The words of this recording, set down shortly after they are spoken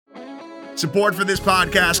Support for this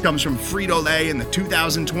podcast comes from Frito-Lay in the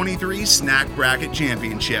 2023 Snack Bracket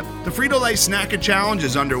Championship. The Frito-Lay Snack-It Challenge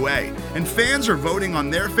is underway, and fans are voting on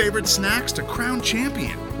their favorite snacks to crown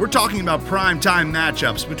champion. We're talking about prime-time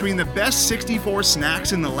matchups between the best 64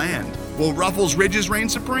 snacks in the land. Will Ruffles Ridges reign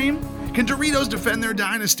supreme? Can Doritos defend their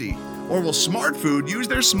dynasty? Or will Smart Food use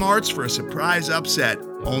their smarts for a surprise upset?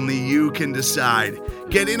 Only you can decide.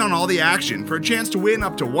 Get in on all the action for a chance to win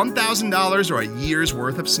up to $1,000 or a year's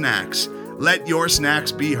worth of snacks. Let your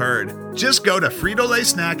snacks be heard. Just go to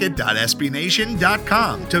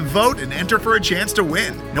fritolaysnacket.sbnation.com to vote and enter for a chance to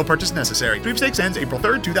win. No purchase necessary. Sweepstakes ends April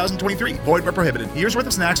 3rd, 2023. Void where prohibited. Year's worth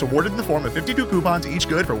of snacks awarded in the form of 52 coupons, each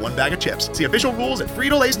good for one bag of chips. See official rules at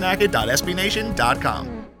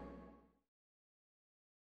fritolaysnacket.sbnation.com.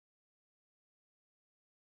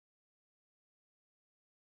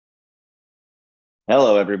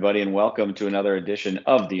 Hello, everybody, and welcome to another edition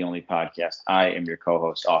of The Only Podcast. I am your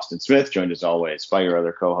co-host, Austin Smith, joined as always by your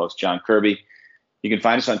other co-host, John Kirby. You can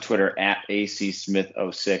find us on Twitter at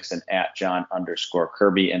ACSmith06 and at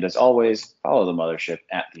John_Kirby. And as always, follow the mothership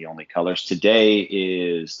at The Only Colors. Today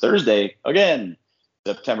is Thursday, again,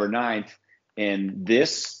 September 9th, and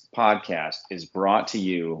this podcast is brought to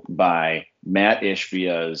you by Matt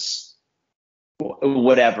Ishbia's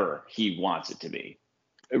whatever he wants it to be,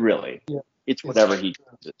 really. Yeah. It's whatever he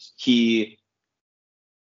chooses. He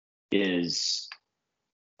is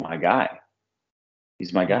my guy.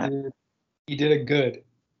 He's my guy. He did a good.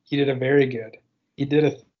 He did a very good. He did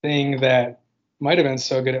a thing that might have been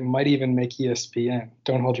so good it might even make ESPN.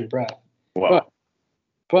 Don't hold your breath. Wow.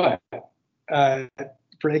 But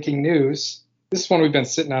breaking news. This is one we've been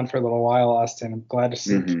sitting on for a little while, Austin. I'm glad to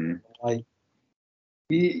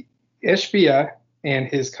see Ishbia and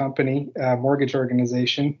his company, mortgage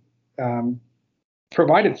organization,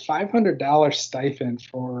 provided $500 stipend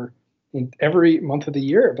for every month of the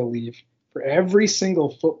year, I believe, for every single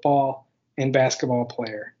football and basketball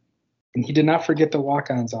player. And he did not forget the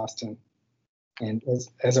walk-ons, Austin. And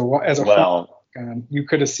as a walk-on, you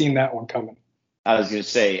could have seen that one coming. I was going to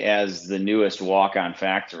say, as the newest walk-on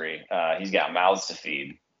factory, he's got mouths to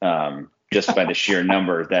feed. Just by the sheer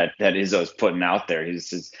number that Izzo's putting out there.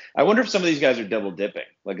 I wonder if some of these guys are double dipping.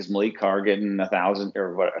 Like, is Malik Carr getting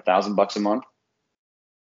 $1,000 a month?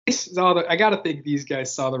 I got to think these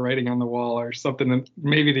guys saw the writing on the wall or something, and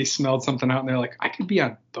maybe they smelled something out and they're like, I could be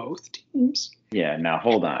on both teams. Yeah, now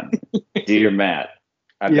hold on. Dear Matt,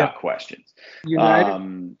 I've got questions.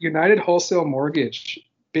 United Wholesale Mortgage,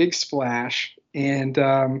 big splash. And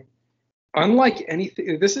unlike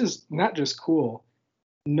anything, this is not just cool.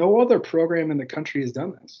 No other program in the country has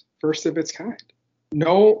done this. First of its kind.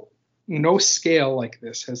 No scale like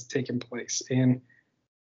this has taken place, and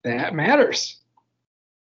that matters.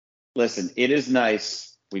 Listen, it is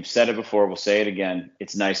nice. We've said it before. We'll say it again.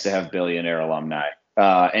 It's nice to have Billionaire alumni.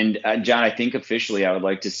 And John, I think officially I would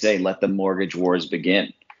like to say, let the mortgage wars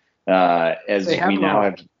begin. As we now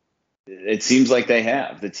have, it seems like they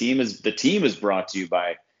have. The team is brought to you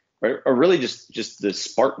by, or really just the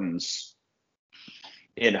Spartans.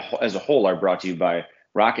 As a whole are brought to you by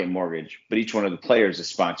Rocket Mortgage, but each one of the players is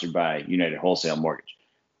sponsored by United Wholesale Mortgage.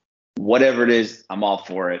 Whatever it is, I'm all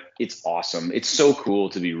for it. It's awesome. It's so cool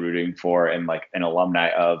to be rooting for and like an alumni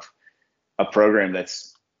of a program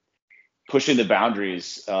that's pushing the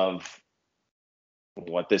boundaries of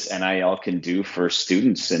what this NIL can do for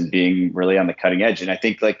students and being really on the cutting edge. And I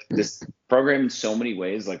think like this program in so many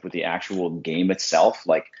ways, like with the actual game itself,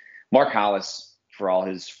 like Mark Hollis, for all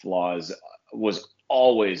his flaws, was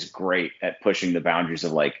always great at pushing the boundaries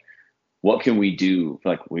of like, what can we do?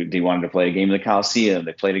 Like they wanted to play a game in the Coliseum.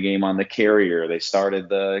 They played a game on the Carrier. They started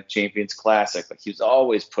the Champions Classic. Like he was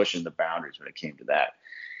always pushing the boundaries when it came to that.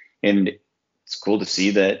 And it's cool to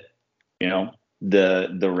see that,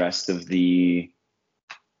 the rest of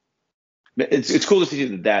it's cool to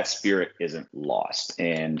see that spirit isn't lost.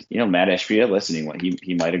 And, Matt Ishbia, listening,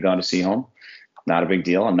 he might've gone to see home. Not a big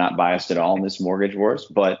deal. I'm not biased at all in this mortgage wars,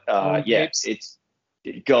 but it's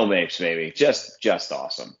go Mapes, baby. Just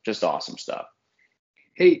awesome. Just awesome stuff.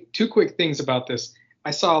 Hey, two quick things about this. I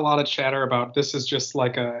saw a lot of chatter about this is just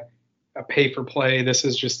like a pay for play. This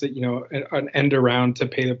is just an end around to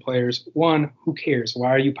pay the players. One, who cares? Why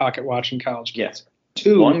are you pocket watching college kids?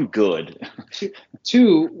 Two, good.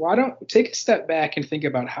 Two, why don't take a step back and think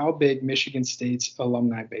about how big Michigan State's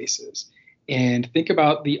alumni base is, and think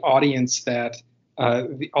about the audience that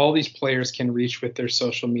all these players can reach with their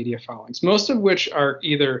social media followings, most of which are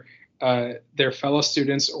either their fellow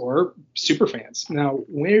students or super fans. Now,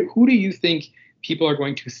 who do you think people are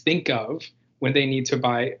going to think of when they need to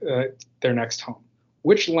buy their next home?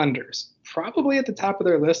 Which lenders? Probably at the top of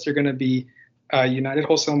their list are going to be United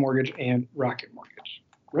Wholesale Mortgage and Rocket Mortgage,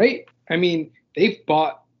 right? I mean, they've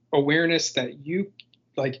bought awareness that you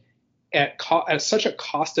like at such a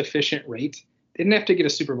cost efficient rate. They didn't have to get a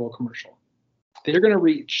Super Bowl commercial. They're going to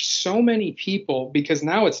reach so many people because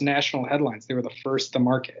now it's national headlines. They were the first to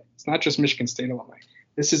market. It's not just Michigan State alumni.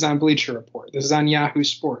 This is on Bleacher Report. This is on Yahoo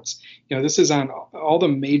Sports. This is on all the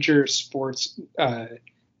major sports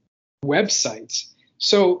websites.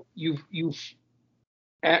 So you've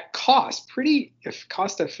at cost, pretty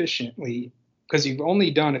cost efficiently, because you've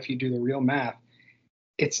only done, if you do the real math,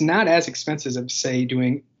 it's not as expensive as, say,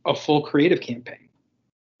 doing a full creative campaign.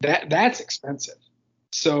 That's expensive.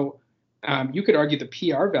 So you could argue the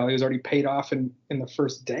PR value is already paid off in the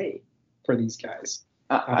first day for these guys.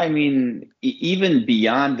 I mean, even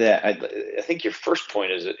beyond that, I think your first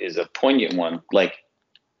point is a poignant one. Like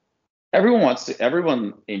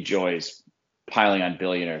everyone enjoys piling on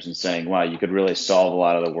billionaires and saying, wow, you could really solve a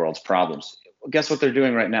lot of the world's problems. Well, guess what they're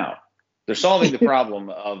doing right now? They're solving the problem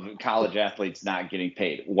of college athletes not getting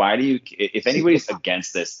paid. Why do you, if anybody's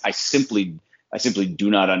against this, I simply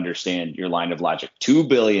do not understand your line of logic. 2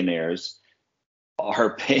 billionaires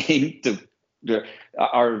are paying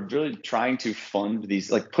are really trying to fund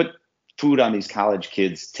these, like put food on these college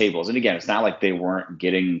kids' tables. And again, it's not like they weren't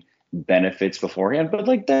getting benefits beforehand, but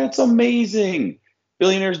like, that's amazing.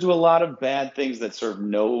 Billionaires do a lot of bad things that serve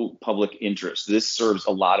no public interest. This serves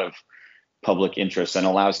a lot of public interest and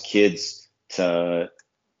allows kids to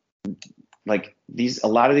a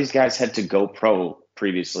lot of these guys had to go pro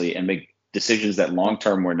previously and make decisions that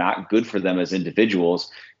long-term were not good for them as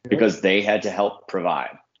individuals because they had to help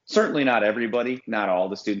provide. Certainly not everybody, not all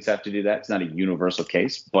the students have to do that. It's not a universal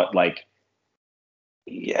case, but that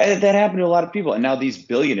happened to a lot of people. And now these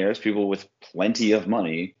billionaires, people with plenty of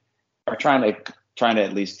money, are trying to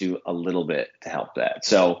at least do a little bit to help that.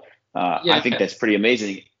 So I think that's pretty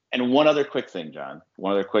amazing. And one other quick thing, John,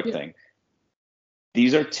 thing.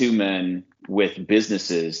 These are 2 men with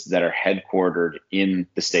businesses that are headquartered in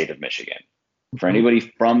the state of Michigan. For anybody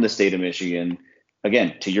from the state of Michigan,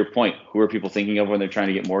 again, to your point, who are people thinking of when they're trying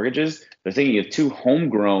to get mortgages? They're thinking of 2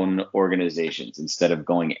 homegrown organizations instead of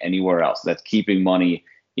going anywhere else. That's keeping money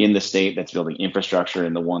in the state, that's building infrastructure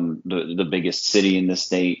in the biggest city in the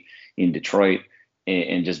state, in Detroit,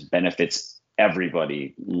 and just benefits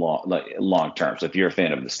everybody long term. So if you're a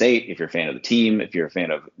fan of the state, if you're a fan of the team, if you're a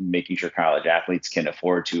fan of making sure college athletes can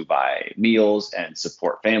afford to buy meals and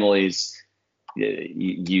support families,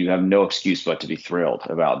 you have no excuse but to be thrilled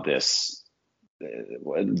about this,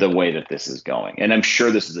 the way that this is going. And I'm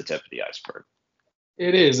sure this is the tip of the iceberg.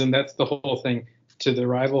 It is, and that's the whole thing. To the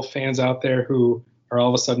rival fans out there who are all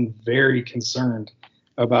of a sudden very concerned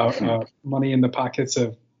about money in the pockets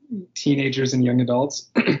of teenagers and young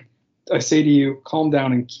adults, I say to you, calm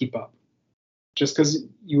down and keep up. Just because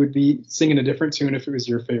you would be singing a different tune if it was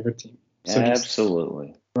your favorite team. So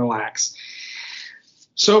absolutely. Relax.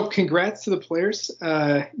 So congrats to the players.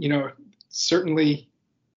 Certainly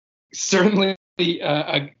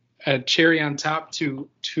a cherry on top to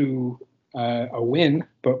a win.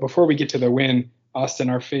 But before we get to the win, Austin,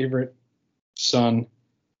 our favorite son,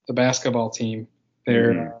 the basketball team,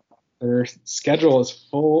 their schedule is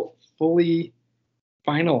fully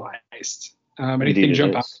finalized. Anything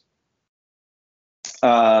jump out?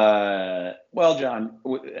 Well, John,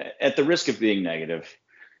 at the risk of being negative,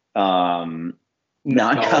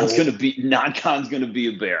 non-con's going to be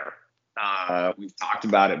a bear. We've talked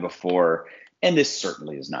about it before, and this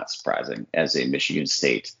certainly is not surprising as a Michigan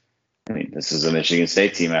State. I mean, this is a Michigan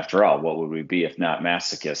State team after all. What would we be if not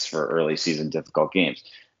masochists for early season difficult games?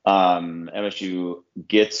 MSU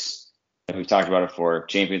gets, and we've talked about it before,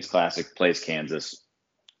 Champions Classic, plays Kansas.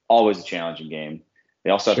 Always a challenging game. They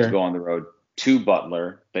also have to go on the road to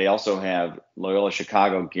Butler. They also have Loyola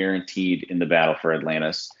Chicago guaranteed in the battle for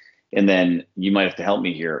Atlantis. And then you might have to help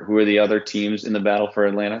me here. Who are the other teams in the battle for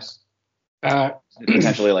Atlantis?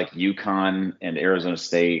 Potentially like UConn and Arizona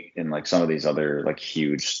State and like some of these other like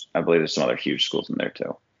huge, I believe there's some other huge schools in there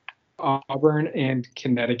too. Auburn and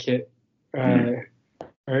Connecticut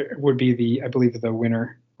would be I believe the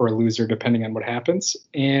winner or loser depending on what happens.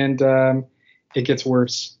 And it gets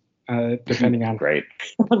worse depending on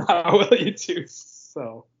how well you do.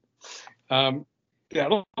 So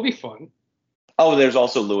it'll be fun. Oh, there's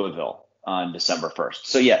also Louisville on December 1st.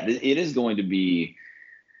 So yeah, it is going to be,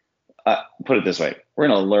 put it this way, we're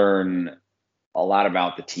going to learn a lot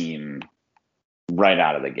about the team right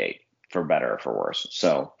out of the gate, for better or for worse.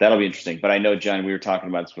 So that'll be interesting. But I know, John, we were talking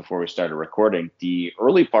about this before we started recording. The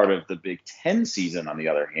early part of the Big Ten season, on the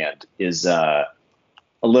other hand, is a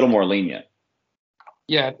little more lenient.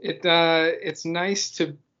 Yeah, it's nice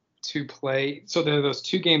to to play. So there are those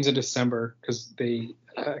 2 games in December because they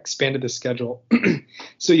expanded the schedule.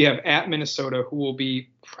 So you have at Minnesota, who will be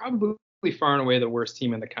probably far and away the worst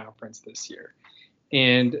team in the conference this year,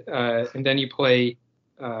 and then you play,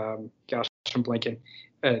 gosh, I'm blanking,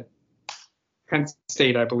 Penn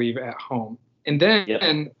State, I believe, at home, and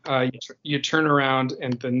then you turn around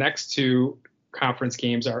and the next 2 conference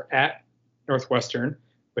games are at Northwestern,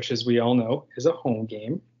 which, as we all know, is a home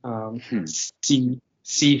game.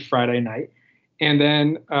 See Friday night, and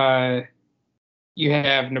then you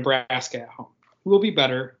have Nebraska at home, who will be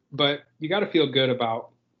better, but you got to feel good about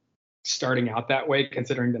starting out that way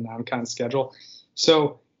considering the non-con schedule.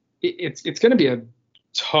 So it's going to be a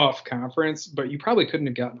tough conference, but you probably couldn't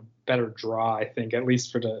have gotten a better draw, I think, at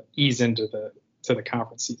least for the ease into the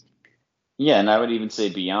conference season. Yeah, and I would even say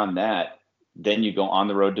beyond that, then you go on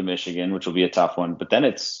the road to Michigan, which will be a tough one, but then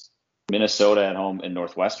it's Minnesota at home and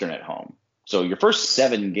Northwestern at home. So your first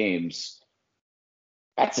 7 games,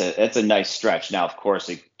 that's a nice stretch. Now, of course,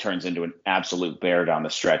 it turns into an absolute bear down the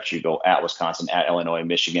stretch. You go at Wisconsin, at Illinois,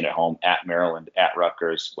 Michigan at home, at Maryland, at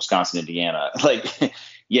Rutgers, Wisconsin, Indiana. Like,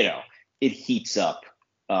 it heats up,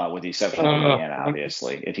 with the exception of Indiana,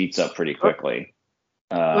 obviously. It heats up pretty quickly.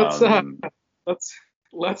 Let's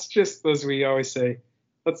just, as we always say,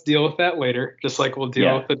 let's deal with that later, just like we'll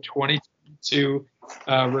deal with the 2022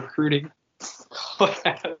 recruiting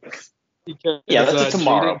class. Because, that's a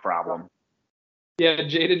tomorrow problem. Yeah,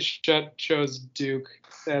 Jaden Shutt chose Duke.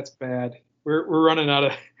 That's bad. We're running out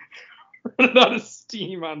of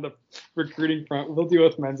steam on the recruiting front. We'll deal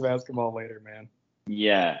with men's basketball later, man.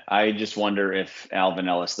 Yeah, I just wonder if Alvin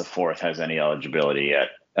Ellis IV has any eligibility yet,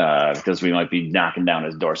 because we might be knocking down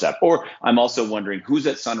his doorstep. Or I'm also wondering who's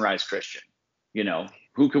at Sunrise Christian.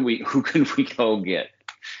 Who can we go get?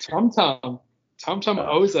 Tum Tum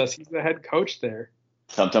owes us. He's the head coach there.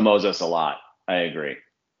 Tum Tum owes us a lot. I agree.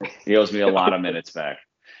 He owes me a lot of minutes back.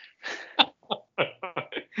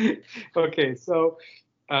 Okay, so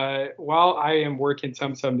while I am working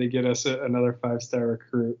Tum Tum to get us another 5-star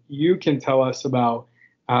recruit, you can tell us about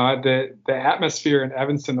the atmosphere in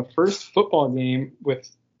Evanston, the first football game with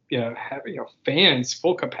fans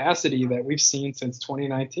full capacity that we've seen since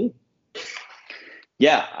 2019.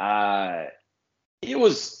 Yeah, it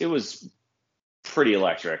was pretty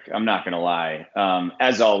electric. I'm not going to lie.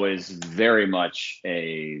 As always, very much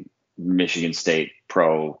a Michigan State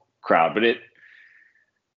pro crowd, but it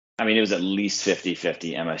was at least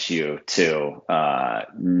 50-50 MSU to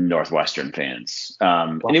Northwestern fans.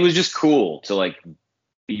 And it was just cool to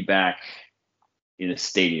be back in a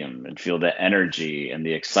stadium and feel the energy and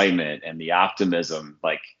the excitement and the optimism.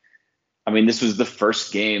 This was the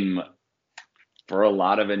first game for a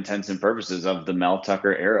lot of intents and purposes of the Mel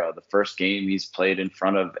Tucker era, the first game he's played in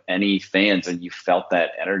front of any fans, and you felt that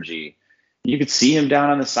energy. You could see him down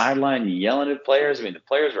on the sideline yelling at players. The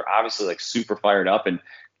players were obviously super fired up, and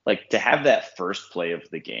to have that first play of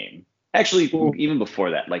the game, actually even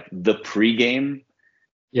before that, the pregame,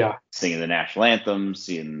 singing the national anthem,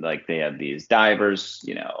 seeing they had these divers,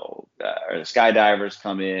 or the skydivers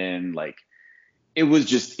come in,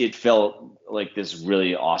 it felt like this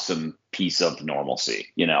really awesome piece of normalcy.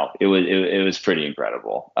 It was pretty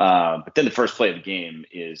incredible. But then the first play of the game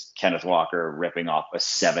is Kenneth Walker ripping off a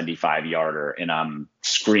 75-yarder, and I'm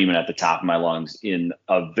screaming at the top of my lungs in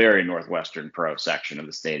a very Northwestern pro section of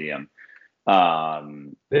the stadium.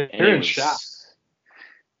 They're in shock.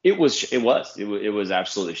 It was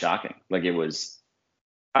absolutely shocking.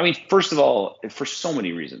 First of all, for so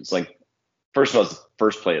many reasons. First of all, it's the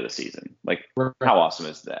first play of the season. How awesome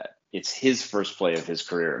is that? It's his first play of his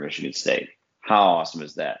career at Michigan State. How awesome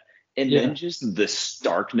is that? And then just the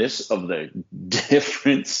starkness of the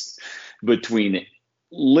difference between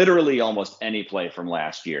literally almost any play from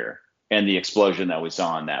last year and the explosion that we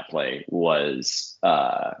saw on that play was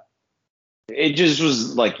it just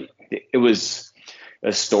was it was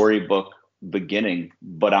a storybook beginning.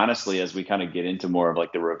 But honestly, as we kind of get into more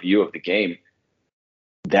of the review of the game,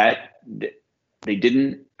 that they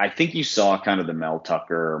didn't. I think you saw kind of the Mel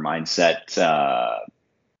Tucker mindset,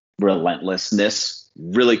 relentlessness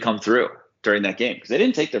really come through during that game, because they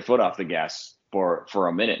didn't take their foot off the gas for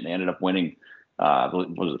a minute, and they ended up winning.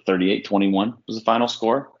 Was it 38-21 was the final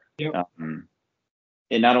score? Yep. And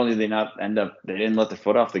not only did they didn't let their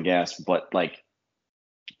foot off the gas, but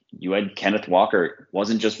you had Kenneth Walker.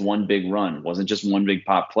 Wasn't just one big run, wasn't just one big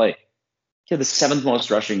pop play. He had the 7th most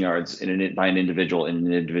rushing yards by an individual in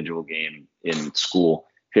an individual game in school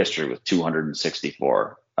history with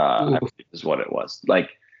 264. Is what it was.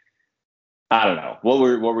 I don't know. What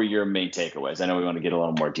were your main takeaways? I know we want to get a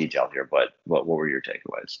little more detailed here, but what were your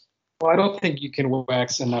takeaways? Well, I don't think you can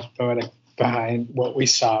wax enough behind what we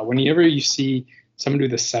saw. Whenever you see someone do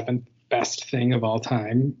the seventh best thing of all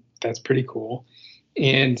time, that's pretty cool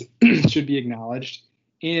and should be acknowledged.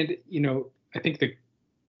 And, I think the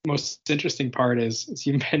most interesting part is, as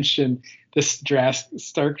you mentioned, this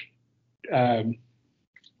stark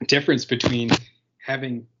difference between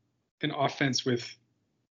having an offense with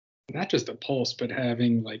not just a pulse, but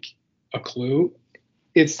having like a clue.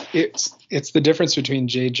 It's the difference between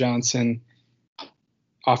Jay Johnson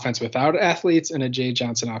offense without athletes and a Jay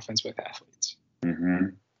Johnson offense with athletes. Mm-hmm.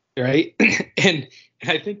 Right. And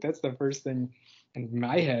I think that's the first thing in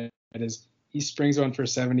my head is he springs one for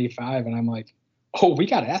 75 and I'm like, oh, we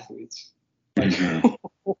got athletes. Like,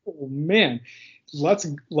 oh man, let's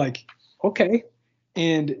okay.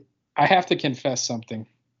 And I have to confess something.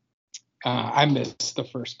 I missed the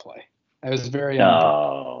first play. I was very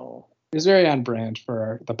it was very on brand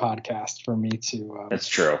for the podcast for me to. That's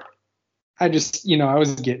true. I just, I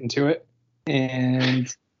was getting to it,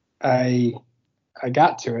 and I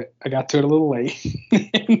got to it. I got to it a little late.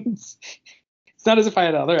 It's not as if I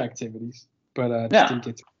had other activities, but just didn't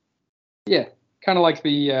get to it. Yeah, kind of like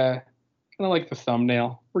the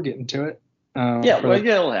thumbnail. We're getting to it.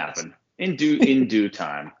 It'll happen in due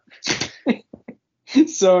time.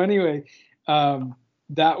 So anyway,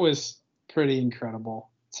 that was pretty incredible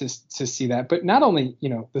to see that. But not only,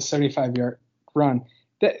 the 75-yard run,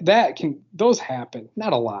 those happen,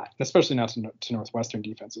 not a lot, especially not to Northwestern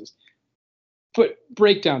defenses, but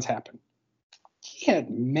breakdowns happen. He had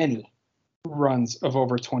many runs of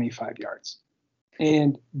over 25 yards,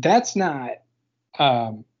 and that's not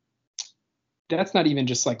even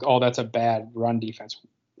just like, oh, that's a bad run defense.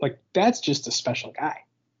 Like, that's just a special guy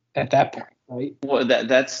at that point, right? Well,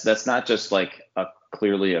 that's not just like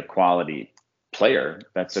clearly a quality player.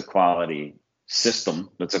 That's a quality system.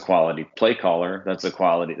 That's a quality play caller. That's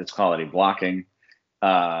quality blocking.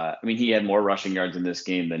 He had more rushing yards in this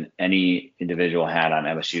game than any individual had on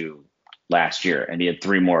MSU last year, and he had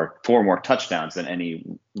four more touchdowns than any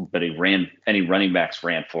running backs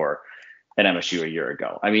ran for at MSU a year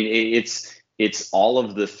ago. It's all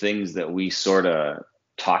of the things that we sort of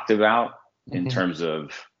talked about in terms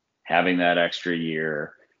of having that extra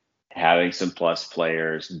year, having some plus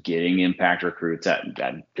players, getting impact recruits at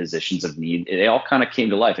positions of need. They all kind of came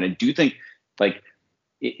to life. And I do think,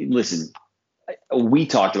 listen, we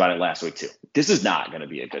talked about it last week too. This is not going to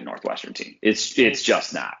be a good Northwestern team. It's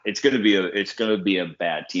just not. It's going to be a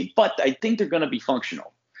bad team. But I think they're going to be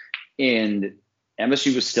functional. And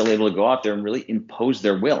MSU was still able to go out there and really impose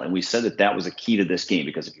their will. And we said that was a key to this game,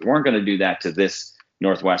 because if you weren't going to do that to this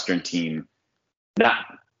Northwestern team,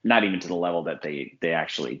 not even to the level that they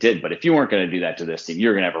actually did, but if you weren't going to do that to this team,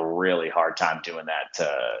 you're going to have a really hard time doing that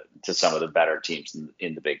to some of the better teams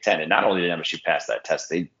in the Big Ten. And not only did MSU pass that test,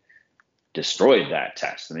 they destroyed that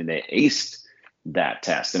test. They aced that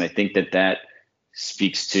test. And I think that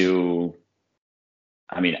speaks to,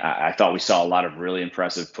 I thought we saw a lot of really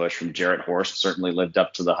impressive push from Jarrett Horst. Certainly lived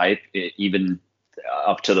up to the hype, even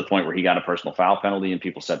up to the point where he got a personal foul penalty, and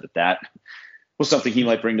people said that was something he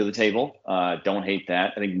might bring to the table. Don't hate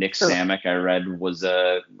that. I think Nick Samick, I read, was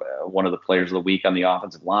one of the players of the week on the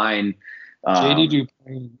offensive line. JD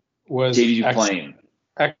Duplain was excellent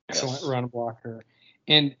yes. Run blocker.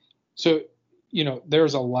 And so,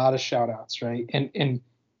 there's a lot of shout outs, right? And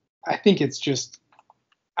I think it's just,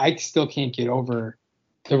 I still can't get over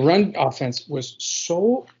the run offense was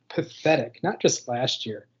so pathetic, not just last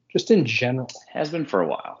year, just in general. Has been for a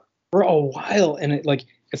while. And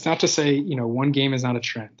it's not to say, one game is not a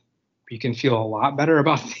trend. You can feel a lot better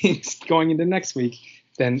about things going into next week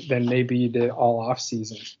than maybe you did all off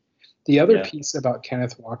season. The other piece about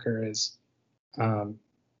Kenneth Walker is,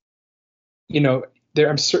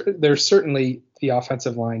 there's certainly the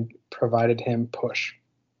offensive line provided him push.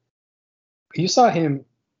 You saw him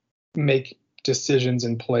make decisions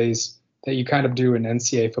and plays that you kind of do in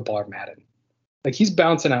NCAA football or Madden. Like, he's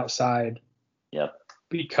bouncing outside. Yep.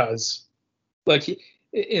 Because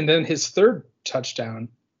and then his third touchdown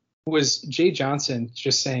was Jay Johnson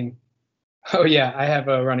just saying, oh yeah, I have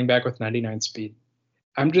a running back with 99 speed.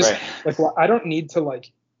 I'm just I don't need to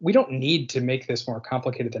we don't need to make this more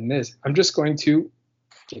complicated than this. I'm just going to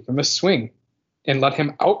give him a swing and let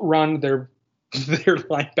him outrun their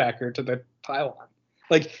linebacker to the pylon.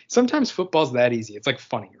 Sometimes football's that easy. It's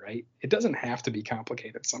funny, right? It doesn't have to be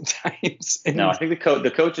complicated sometimes. No, I think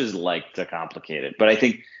the coaches like to complicate it. But I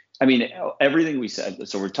think, everything we said,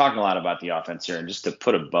 so we're talking a lot about the offense here, and just to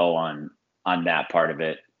put a bow on that part of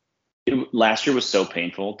it, last year was so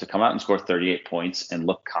painful to come out and score 38 points and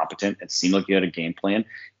look competent and seem like you had a game plan,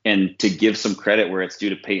 and to give some credit where it's due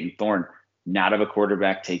to Peyton Thorne, not of a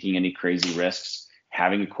quarterback taking any crazy risks,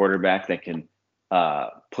 having a quarterback that can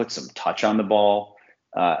put some touch on the ball,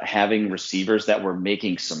 having receivers that were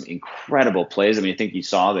making some incredible plays. I mean, I think you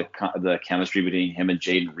saw the chemistry between him and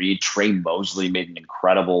Jaden Reed. Trey Mosley made an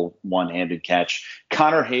incredible one-handed catch.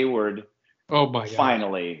 Connor Hayward, oh my God.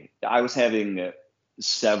 Finally, I was having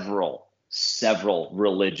several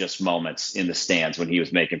religious moments in the stands when he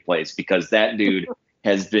was making plays, because that dude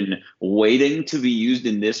has been waiting to be used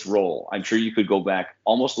in this role. I'm sure you could go back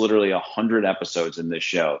almost literally 100 episodes in this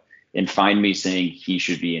show and find me saying he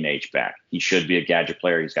should be an H-back. He should be a gadget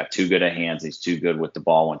player. He's got too good of hands. He's too good with the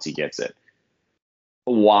ball once he gets it.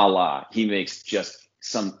 Voila. He makes just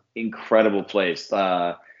some incredible plays.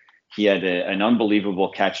 He had an unbelievable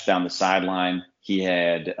catch down the sideline. He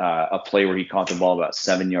had a play where he caught the ball about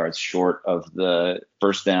 7 yards short of the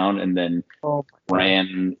first down, and then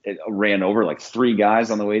ran over like 3 guys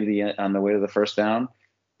on the way to the first down.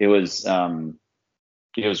 It was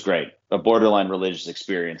great. A borderline religious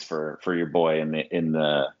experience for your boy in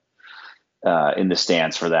the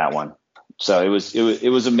stands for that one. So it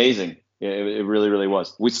was amazing. It really, really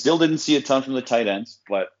was. We still didn't see a ton from the tight ends,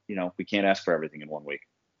 but we can't ask for everything in 1 week.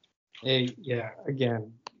 Hey, yeah,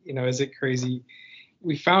 again, is it crazy?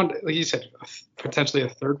 We found, like you said, potentially a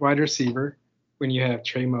third wide receiver when you have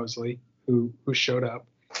Trey Mosley, who showed up.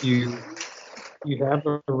 You have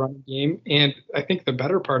a run game, and I think the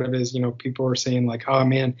better part of it is, people are saying like, oh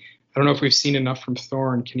man, I don't know if we've seen enough from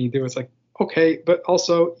Thorne. Can he do it? It's like, okay, but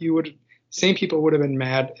also same people would have been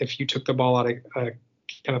mad if you took the ball out of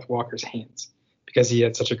Kenneth Walker's hands because he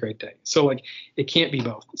had such a great day. So like, it can't be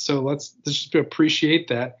both. So let's just appreciate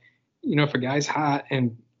that. If a guy's hot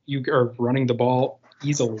and you are running the ball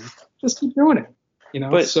easily, just keep doing it.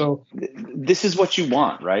 But so this is what you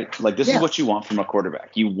want, right? Like this is what you want from a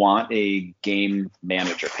quarterback. You want a game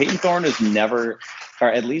manager. Peyton Thorne has never, or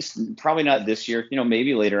at least probably not this year,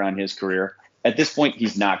 maybe later on in his career. At this point,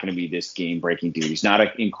 he's not going to be this game-breaking dude. He's not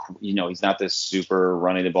he's not this super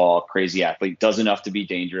running the ball crazy athlete. Does enough to be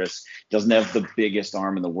dangerous. Doesn't have the biggest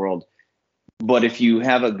arm in the world. But if you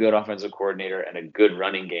have a good offensive coordinator and a good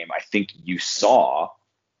running game, I think you saw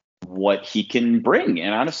what he can bring.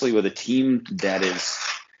 And honestly, with a team that is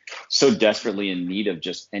so desperately in need of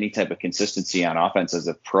just any type of consistency on offense as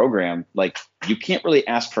a program, like you can't really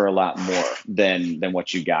ask for a lot more than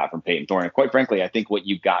what you got from Peyton Thorne. And quite frankly, I think what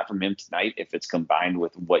you got from him tonight, if it's combined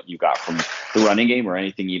with what you got from the running game or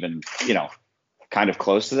anything even, kind of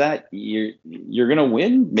close to that, you're going to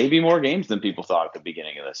win maybe more games than people thought at the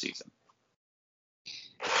beginning of the season.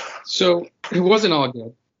 So it wasn't all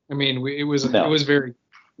good. I mean, it was very.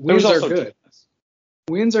 Wins are good.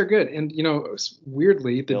 Wins are good, and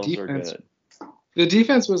weirdly, the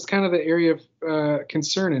defense was kind of the area of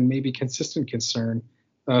concern and maybe consistent concern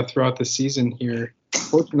throughout the season here.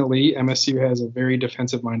 Fortunately, MSU has a very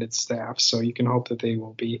defensive-minded staff, so you can hope that they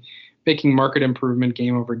will be making market improvement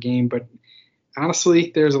game over game. But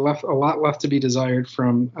honestly, there's a lot left to be desired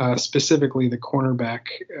from specifically the cornerback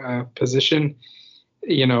position.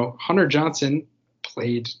 Hunter Johnson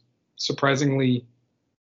played surprisingly,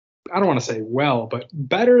 I don't want to say well, but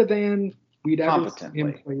better than we'd ever seen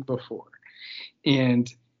him play before.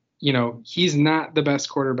 And, he's not the best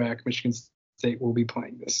quarterback Michigan State will be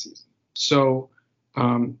playing this season. So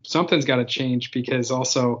something's got to change, because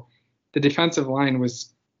also the defensive line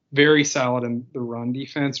was very solid in the run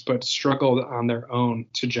defense, but struggled on their own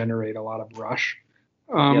to generate a lot of rush.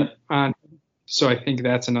 So I think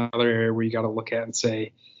that's another area where you got to look at and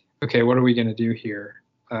say, okay, what are we going to do here?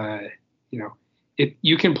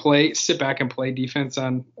 You can sit back and play defense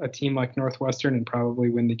on a team like Northwestern and probably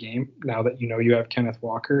win the game now that you have Kenneth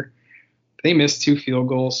Walker. They missed 2 field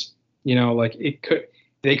goals. They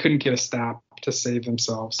couldn't get a stop to save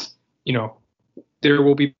themselves. There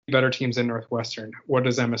will be better teams than Northwestern. What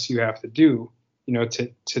does MSU have to do,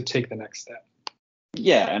 to take the next step?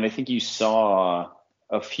 Yeah, and I think you saw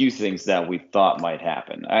a few things that we thought might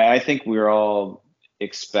happen. I think we were all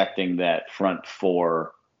expecting that front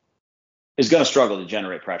four is going to struggle to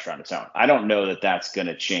generate pressure on its own. I don't know that that's going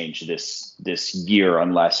to change this year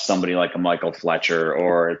unless somebody like a Michael Fletcher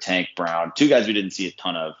or a Tank Brown, 2 guys we didn't see a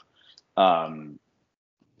ton of,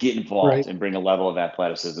 get involved and bring a level of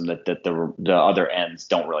athleticism that the other ends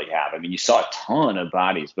don't really have. I mean, you saw a ton of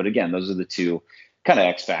bodies, but again, those are the 2 kind of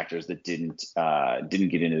X factors that didn't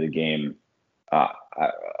get into the game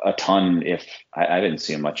a ton. If I didn't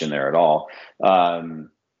see much in there at all.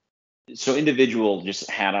 So individual, just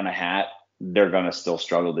hat on a hat, they're going to still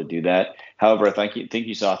struggle to do that. However, I think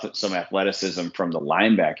you saw some athleticism from the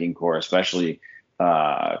linebacking core, especially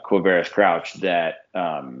Quavaris Crouch, that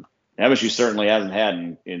MSU certainly hasn't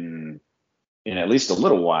had in at least a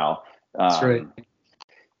little while. That's right.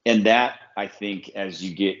 And that I think as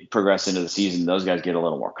you progress into the season, those guys get a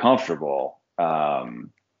little more comfortable.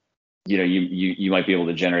 You might be able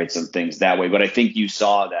to generate some things that way. But I think you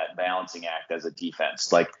saw that balancing act as a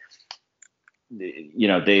defense. Like,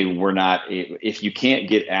 they were not, if you can't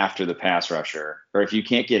get after the pass rusher or if you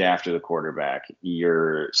can't get after the quarterback,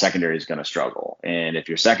 your secondary is going to struggle. And if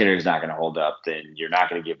your secondary is not going to hold up, then you're not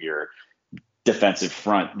going to give your defensive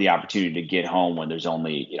front the opportunity to get home when there's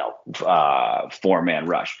only, 4-man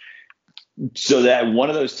rush. So that one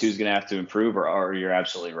of those two is going to have to improve, or you're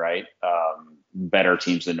absolutely right. Better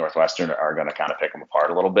teams than Northwestern are going to kind of pick them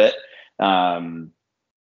apart a little bit.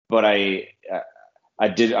 But I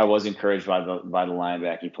was encouraged by the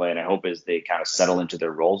linebacking play, and I hope as they kind of settle into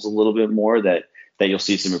their roles a little bit more that you'll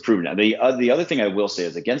see some improvement. Now, the other thing I will say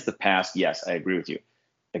is against the pass, yes, I agree with you.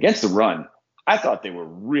 Against the run, I thought they were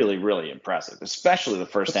really, really impressive, especially the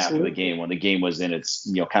first half of the game when the game was in its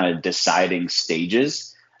kind of deciding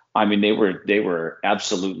stages. I mean, they were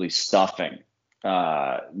absolutely stuffing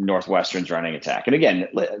Northwestern's running attack. And again,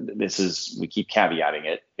 we keep caveating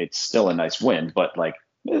it. It's still a nice win, but like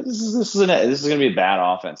this is going to be a bad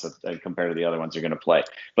offense compared to the other ones they're going to play.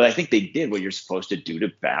 But I think they did what you're supposed to do to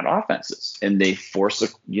bad offenses, and they forced a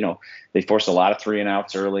lot of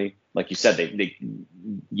 3-and-outs early. Like you said,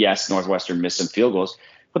 yes, Northwestern missed some field goals,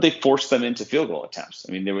 but they forced them into field goal attempts.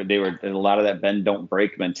 I mean, they were a lot of that bend don't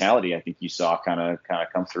break mentality. I think you saw kind of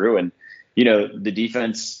come through, and the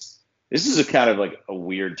defense. This is a kind of like a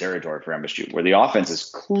weird territory for MSU, where the offense is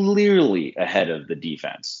clearly ahead of the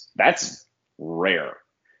defense. That's rare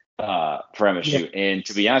for MSU, and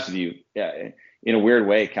to be honest with you, in a weird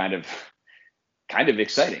way, kind of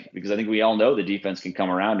exciting, because I think we all know the defense can come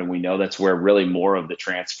around, and we know that's where really more of the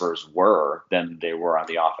transfers were than they were on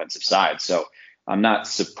the offensive side. So I'm not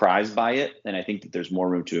surprised by it, and I think that there's more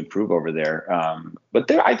room to improve over there.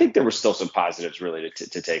 But I think there were still some positives really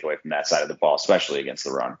to take away from that side of the ball, especially against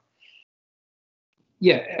the run.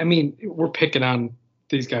 Yeah, I mean, we're picking on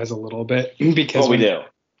these guys a little bit because we do.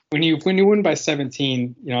 When you win by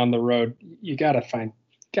 17, on the road, you gotta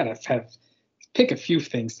pick a few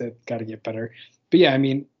things that got to get better. But yeah, I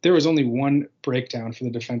mean, there was only one breakdown for the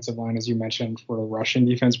defensive line, as you mentioned, for the Russian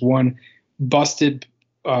defense. One busted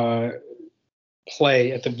play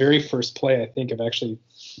at the very first play, I think, of actually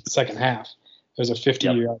the second half. It was a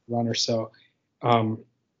 50-yard run or so.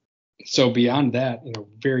 So beyond that,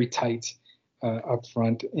 very tight up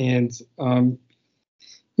front. And,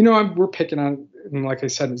 we're picking on, like I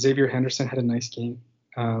said, Xavier Henderson had a nice game.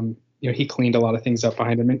 He cleaned a lot of things up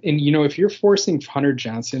behind him. And if you're forcing Hunter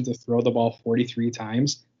Johnson to throw the ball 43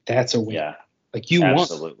 times, that's a win. Yeah, like you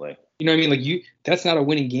absolutely. Want, that's not a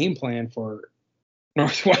winning game plan for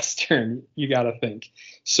Northwestern, you got to think.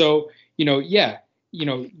 So,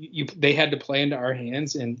 they had to play into our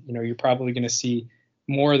hands, and, you're probably going to see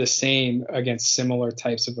more of the same against similar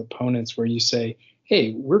types of opponents where you say,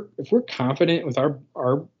 hey, if we're confident with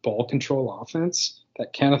our ball control offense,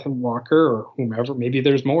 that Kenneth Walker or whomever, maybe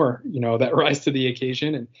there's more, that rise to the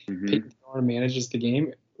occasion and Peyton Thorne manages the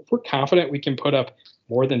game. If we're confident we can put up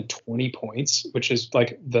more than 20 points, which is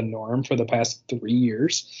like the norm for the past 3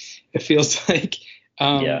 years, it feels like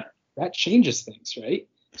that changes things, right?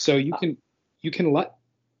 So you can let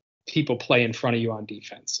people play in front of you on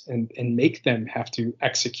defense and make them have to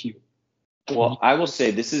execute. Well, I will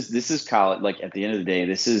say this is college. Like at the end of the day,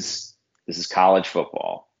 this is college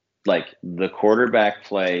football. Like the quarterback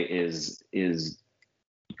play is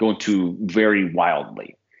going to vary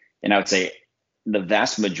wildly, and I would say the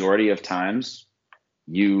vast majority of times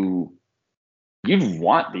you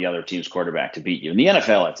want the other team's quarterback to beat you. In the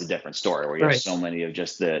NFL, it's a different story where you have so many of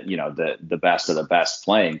just the best of the best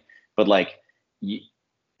playing. But like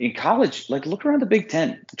in college, like look around the Big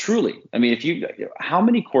Ten. Truly, I mean, how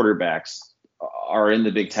many quarterbacks are in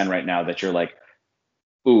the Big Ten right now that you're like,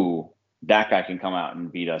 ooh, that guy can come out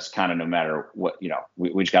and beat us kind of no matter what,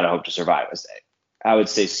 we just got to hope to survive. I would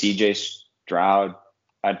say CJ Stroud,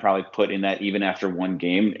 I'd probably put in that even after one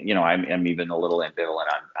game. I'm even a little ambivalent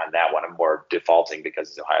on that one. I'm more defaulting because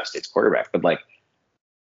it's Ohio State's quarterback. But like,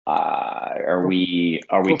 are we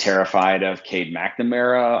terrified of Cade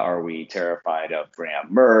McNamara? Are we terrified of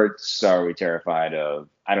Graham Mertz? Are we terrified of,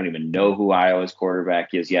 I don't even know who Iowa's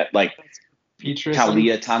quarterback is yet. Like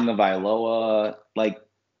Talia Tagovailoa, like,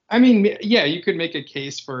 I mean, yeah, you could make a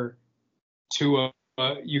case for Tua.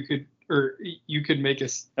 You could make a.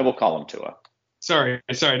 We'll call him Tua. Sorry,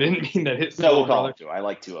 I didn't mean that. No, we'll call him Tua. I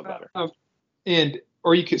like Tua better.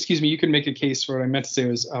 You could make a case for what I meant to say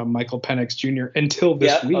was Michael Penix Jr. until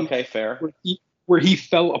this week. Okay, fair. Where he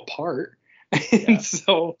fell apart, and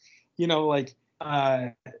so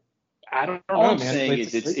I I don't All know, I'm man. saying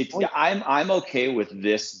It's is a great point. I'm okay with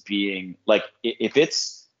this being like, if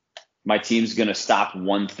it's my team's going to stop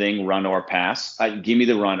one thing, run or pass, give me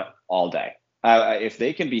the run all day. If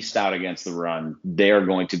they can be stout against the run, they are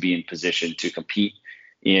going to be in position to compete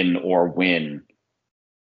in or win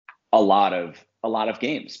a lot of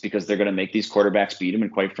games, because they're going to make these quarterbacks beat them.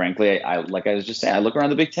 And quite frankly, I like I was just saying, I look around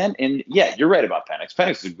the Big Ten, and yeah, you're right about Penix.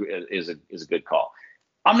 Penix is a good call.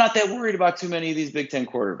 I'm not that worried about too many of these Big Ten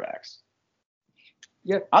quarterbacks.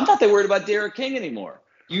 Yep. I'm not that worried about Derek King anymore.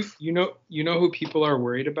 You know who people are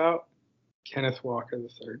worried about? Kenneth Walker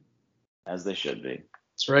III. As they should be.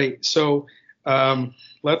 That's right. So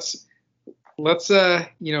let's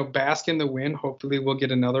bask in the win. Hopefully we'll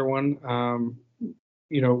get another one.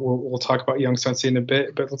 We'll talk about Youngstown State in a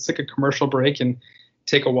bit, but let's take a commercial break and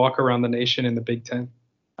take a walk around the nation in the Big Ten.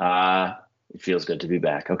 It feels good to be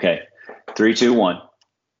back. Okay. 3, 2, 1.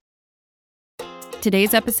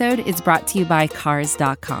 Today's episode is brought to you by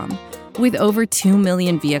Cars.com. With over 2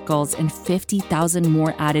 million vehicles and 50,000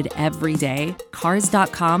 more added every day,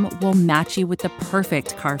 Cars.com will match you with the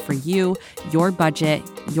perfect car for you, your budget,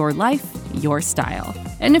 your life, your style.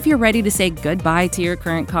 And if you're ready to say goodbye to your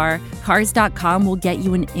current car, Cars.com will get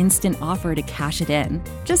you an instant offer to cash it in.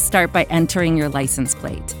 Just start by entering your license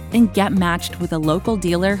plate and get matched with a local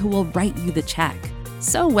dealer who will write you the check.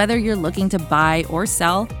 So whether you're looking to buy or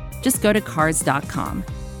sell, just go to Cars.com.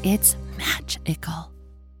 It's magical.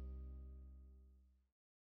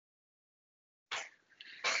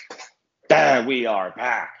 There we are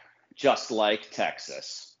back, just like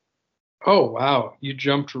Texas. Oh, wow. You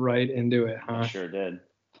jumped right into it, huh? I sure did.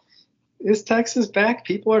 Is Texas back?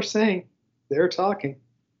 People are saying. They're talking.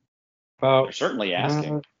 They're certainly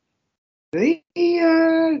asking. They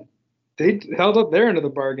held up their end of the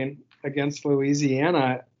bargain against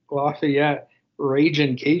Louisiana, Lafayette,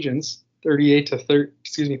 Ragin' Cajuns, 38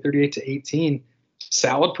 to 18.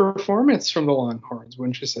 Solid performance from the Longhorns,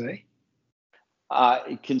 wouldn't you say?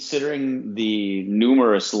 Considering the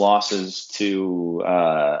numerous losses to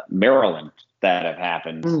Maryland that have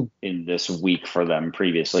happened in this week for them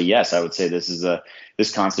previously, yes, I would say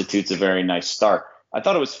this constitutes a very nice start. I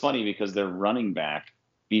thought it was funny because their running back,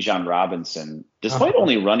 Bijan Robinson, despite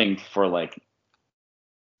only running for like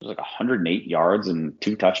 108 yards and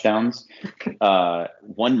 2 touchdowns,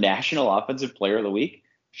 won National Offensive Player of the Week.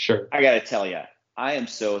 Sure. I got to tell you, I am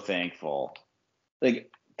so thankful. Like,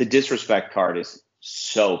 the disrespect card is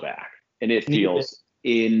so back, and it feels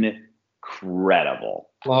incredible.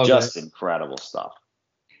 Incredible stuff.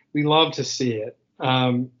 We love to see it.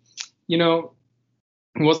 Wasn't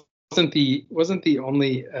the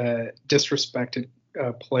only disrespected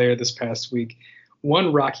player this past week.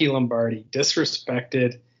 One Rocky Lombardi,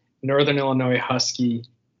 disrespected Northern Illinois Husky.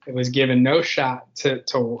 It was given no shot to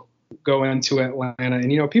go into Atlanta.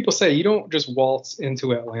 And, people say you don't just waltz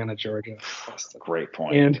into Atlanta, Georgia. Great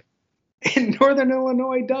point. And Northern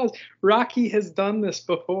Illinois does. Rocky has done this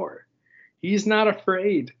before. He's not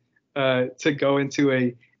afraid to go into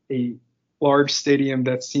a large stadium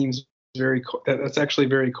that seems that's actually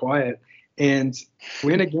very quiet and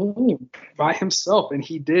win a game by himself. And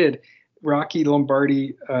he did. Rocky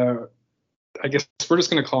Lombardi, I guess we're just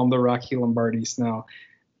going to call him the Rocky Lombardis now.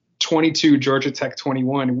 22, Georgia Tech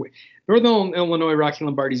 21. Northern Illinois Rocky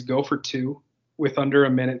Lombardis go for 2 with under a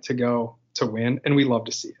minute to go to win, and we love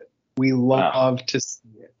to see it. We love to see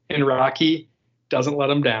it. And Rocky doesn't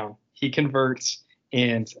let him down. He converts,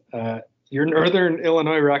 and your Northern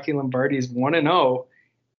Illinois Rocky Lombardi is 1-0,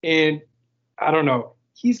 and I don't know.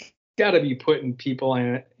 He's got to be putting people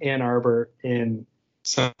in Ann Arbor in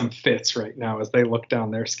some fits right now as they look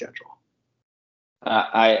down their schedule.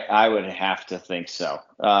 I would have to think so.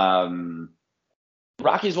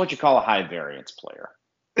 Rocky's what you call a high variance player.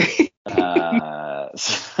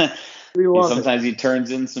 Sometimes he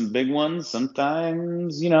turns in some big ones.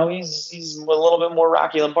 Sometimes, he's a little bit more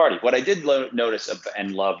Rocky Lombardi. What I did notice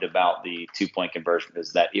and loved about the 2-point conversion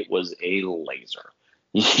is that it was a laser.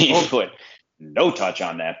 He put no touch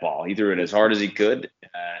on that ball. He threw it as hard as he could,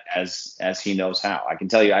 as he knows how. I can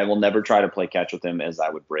tell you, I will never try to play catch with him, as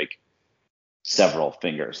I would break several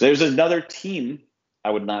fingers. There's another team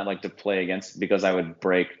I would not like to play against because I would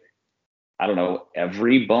break, I don't know,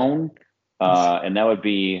 every bone. And that would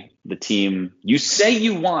be the team you say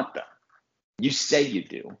you want them. You say you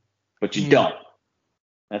do, but you don't.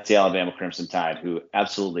 That's the Alabama Crimson Tide, who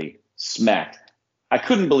absolutely smacked. I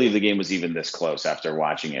couldn't believe the game was even this close after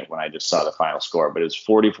watching it when I just saw the final score, but it was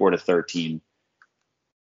 44-13.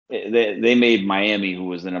 They made Miami, who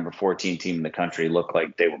was the number 14 team in the country, look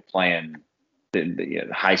like they were playing the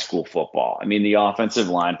high school football. I mean, the offensive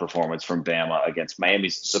line performance from Bama against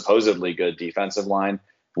Miami's supposedly good defensive line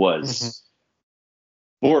was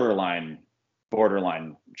borderline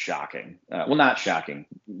shocking. Well, not shocking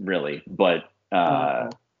really, but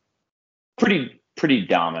pretty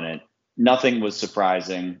dominant. Nothing was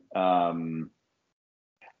surprising.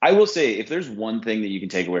 I will say, if there's one thing that you can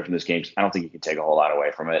take away from this game, I don't think you can take a whole lot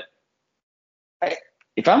away from it.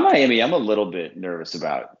 If I'm Miami, I'm a little bit nervous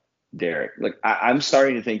about Derek. Like, I'm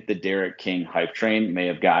starting to think the Derek King hype train may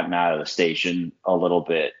have gotten out of the station a little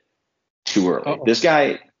bit too early. Uh-oh. This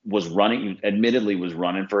guy was admittedly was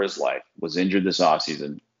running for his life, was injured this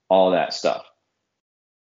offseason, all that stuff.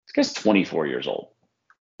 This guy's 24 years old.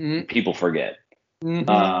 Mm-hmm. People forget.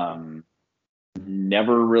 Mm-hmm.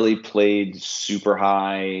 Never really played super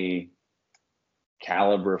high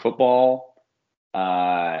caliber football,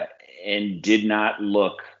 and did not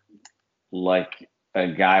look like a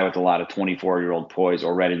guy with a lot of 24-year-old poise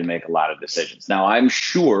or ready to make a lot of decisions. Now, I'm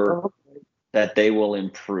sure that they will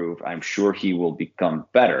improve. I'm sure he will become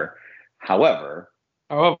better. However,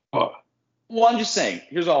 well, I'm just saying,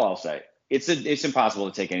 here's all I'll say. It's impossible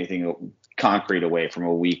to take anything concrete away from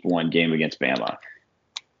a week 1 game against Bama.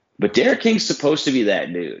 But Derek King's supposed to be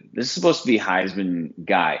that dude. This is supposed to be Heisman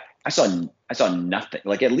guy. I saw nothing.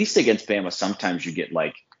 Like, at least against Bama, sometimes you get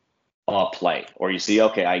like a play, or you see,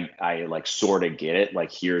 okay, I like sort of get it.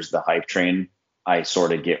 Like, here's the hype train. I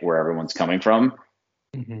sort of get where everyone's coming from.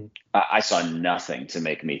 Mm-hmm. I saw nothing to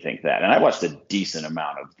make me think that. And I watched a decent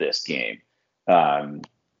amount of this game.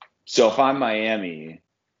 So if I'm Miami,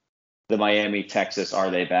 the Miami-Texas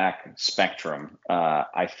are they back spectrum,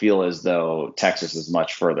 I feel as though Texas is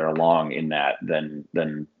much further along in that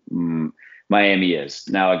than Miami is.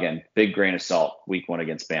 Now, again, big grain of salt, week 1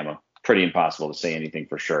 against Bama. Pretty impossible to say anything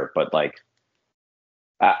for sure. But, like,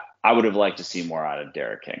 I would have liked to see more out of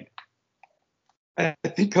Derek King. I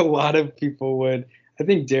think a lot of people would. I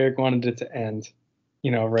think Derek wanted it to end,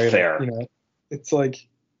 right? Fair. It's like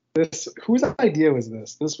this. Whose idea was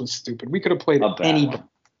this? This was stupid. We could have played anybody.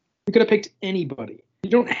 We could have picked anybody. You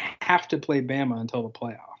don't have to play Bama until the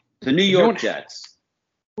playoff. The New York Jets.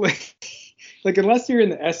 Like, unless you're in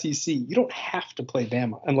the SEC, you don't have to play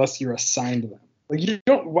Bama unless you're assigned to them. Like, you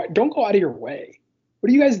don't go out of your way. What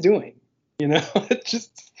are you guys doing?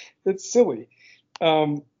 It's silly.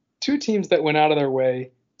 2 teams that went out of their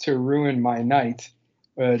way to ruin my night,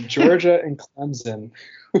 Georgia and Clemson,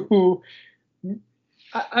 who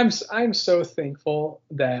I'm so thankful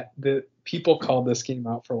that the people called this game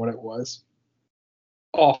out for what it was.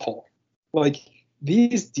 Awful. Like,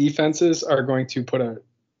 these defenses are going to put a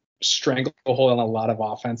stranglehold on a lot of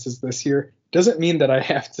offenses this year. Doesn't mean that I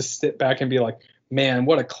have to sit back and be like, man,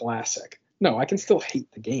 what a classic. No, I can still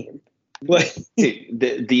hate the game. Like,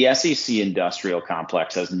 the SEC industrial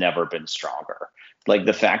complex has never been stronger. Like,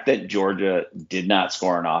 the fact that Georgia did not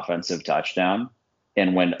score an offensive touchdown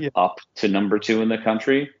and went up to number 2 in the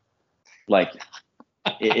country, like,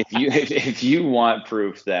 if you want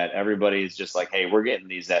proof that everybody is just like, hey, we're getting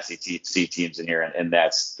these SEC teams in here, and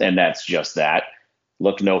that's just that,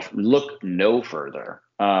 look no further.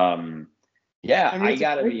 I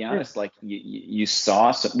gotta be honest. Like, you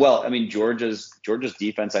saw some. Well, I mean, Georgia's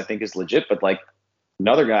defense, I think, is legit. But, like,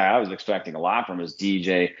 another guy I was expecting a lot from is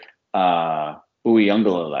DJ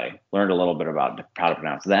Uiagalelei. Learned a little bit about how to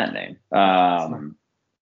pronounce that name.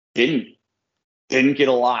 Didn't get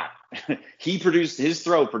a lot. His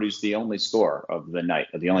throw produced the only score of the night,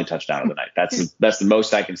 the only touchdown of the night. That's the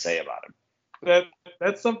most I can say about him.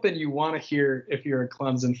 That's something you want to hear if you're a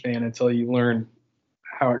Clemson fan until you learn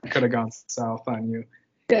how it could have gone south on you.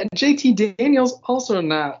 Yeah, JT Daniels also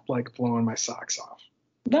not, like, blowing my socks off.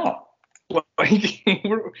 No. Like,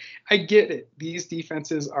 I get it. These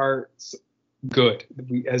defenses are good.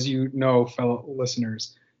 As you know, fellow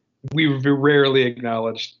listeners, we rarely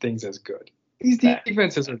acknowledge things as good. These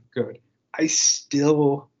defenses are good. I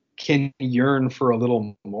still can yearn for a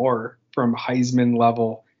little more from Heisman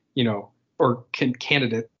level, or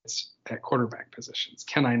candidates at quarterback positions.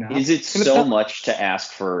 Can I not? Is it so much to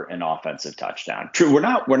ask for an offensive touchdown? True.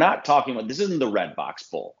 We're not talking about, this isn't the Red Box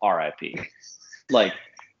Bowl, RIP. Like,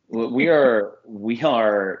 we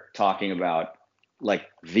are talking about, like,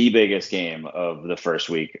 the biggest game of the first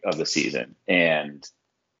week of the season, and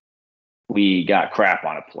we got crap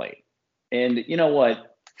on a plate. And you know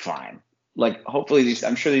what? Fine. Like, hopefully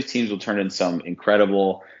I'm sure these teams will turn in some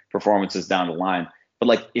incredible performances down the line. But,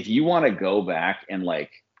 like, if you want to go back and,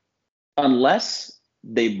 like, unless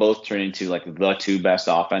they both turn into, like, the 2 best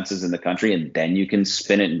offenses in the country, and then you can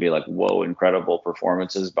spin it and be like, whoa, incredible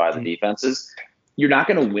performances by the defenses, you're not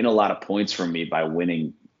going to win a lot of points from me by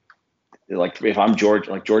winning. Like, if I'm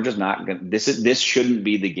Georgia, like, Georgia's not going to, this shouldn't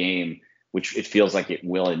be the game which it feels like it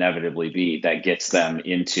will inevitably be, that gets them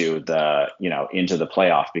into the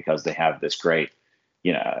playoff because they have this great,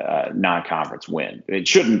 non-conference win. It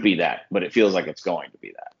shouldn't be that, but it feels like it's going to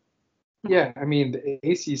be that. Yeah, I mean, the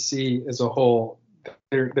ACC as a whole,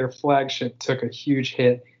 their flagship took a huge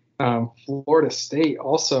hit. Florida State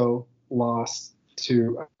also lost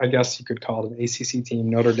to, I guess you could call it an ACC team,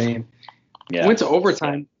 Notre Dame. Yeah. Went to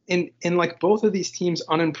overtime, and like both of these teams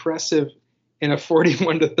unimpressive in a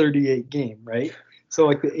 41-38 game, right? So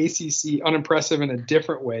like the ACC unimpressive in a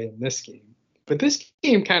different way in this game, but this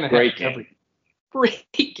game kind of had everything. Great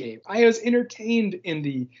game. I was entertained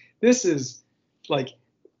this is like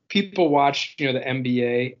people watch, the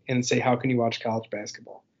NBA and say, how can you watch college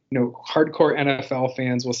basketball? Hardcore NFL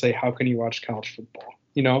fans will say, how can you watch college football?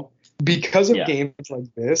 Because of games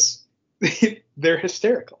like this, they're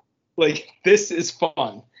hysterical. Like, this is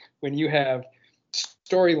fun when you have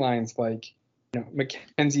storylines like,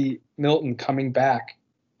 Mackenzie Milton coming back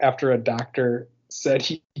after a doctor said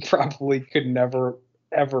he probably could never,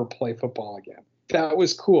 ever play football again. That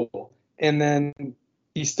was cool. And then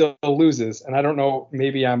he still loses. And I don't know,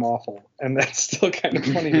 maybe I'm awful. And that's still kind of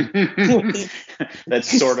funny.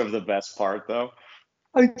 That's sort of the best part, though.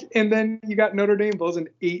 And then you got Notre Dame blows an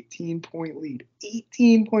 18-point lead.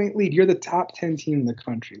 18-point lead. You're the top 10 team in the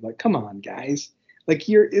country. Like, come on, guys. Like,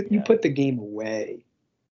 you put the game away.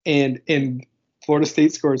 And Florida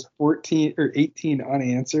State scores 14 or 18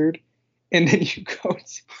 unanswered. And then you go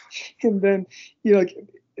and then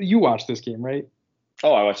you watched this game, right?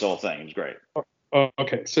 Oh, I watched the whole thing. It was great. Oh,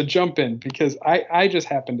 okay. So jump in, because I just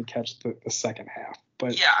happened to catch the second half.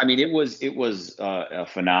 But yeah, I mean, it was a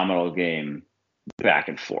phenomenal game back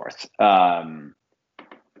and forth.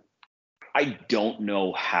 I don't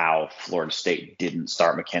know how Florida State didn't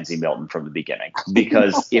start Mackenzie Milton from the beginning,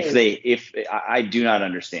 because if I do not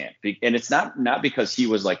understand, and it's not because he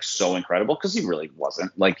was like so incredible, because he really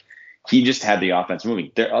wasn't. Like, he just had the offense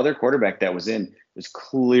moving. The other quarterback that was in was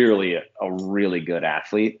clearly a really good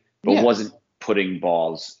athlete, but wasn't putting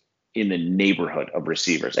balls in the neighborhood of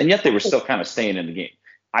receivers, and yet they were still kind of staying in the game.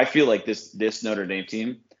 I feel like this Notre Dame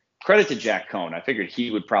team, credit to Jack Cohn. I figured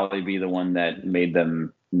he would probably be the one that made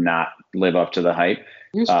them not live up to the hype.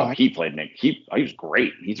 He was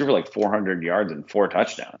great. He threw for like 400 yards and 4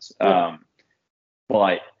 touchdowns. Yeah.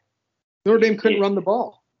 But Notre Dame couldn't run the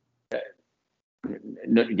ball.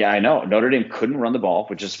 Yeah, I know. Notre Dame couldn't run the ball,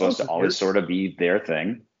 which is supposed to always sort of be their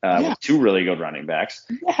thing, with 2 really good running backs.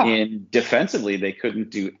 Yeah. And defensively, they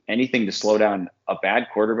couldn't do anything to slow down a bad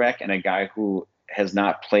quarterback and a guy who has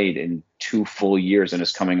not played in 2 full years and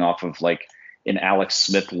is coming off of like an Alex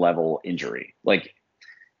Smith level injury. Like,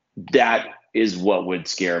 that is what would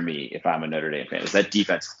scare me if I'm a Notre Dame fan, is that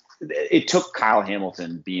defense. It took Kyle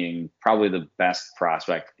Hamilton being probably the best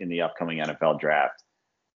prospect in the upcoming NFL draft,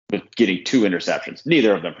 with getting 2 interceptions,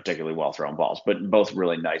 neither of them particularly well thrown balls, but both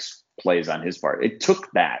really nice plays on his part. It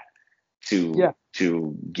took that to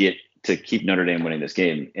keep Notre Dame winning this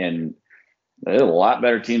game. And there's a lot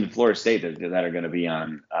better team than Florida State that are going to be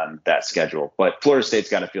on that schedule. But Florida State's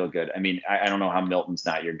got to feel good. I mean, I don't know how Milton's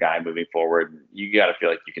not your guy moving forward. You got to feel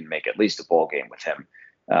like you can make at least a bowl game with him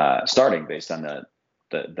starting, based on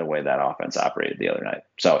the way that offense operated the other night.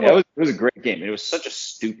 So it was a great game. It was such a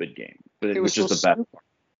stupid game, but it was just the best part.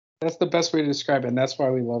 That's the best way to describe it, and that's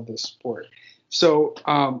why we love this sport. So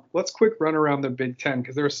let's quick run around the Big Ten,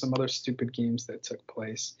 because there were some other stupid games that took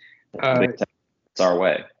place. Big Ten. It's our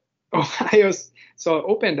way. So it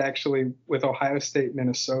opened actually with Ohio State,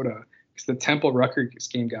 Minnesota, because the Temple Rutgers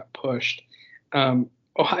game got pushed.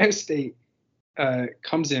 Ohio State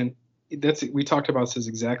comes in. We talked about this is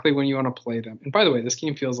exactly when you want to play them. And by the way, this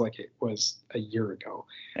game feels like it was a year ago.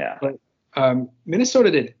 Yeah. But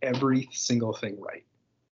Minnesota did every single thing right.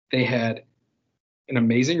 They had an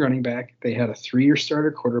amazing running back. They had a 3-year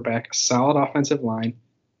starter quarterback, a solid offensive line,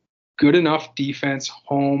 good enough defense,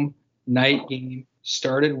 home, night game,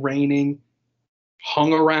 started raining,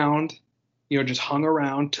 hung around,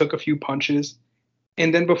 took a few punches.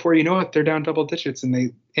 And then before you know it, they're down double digits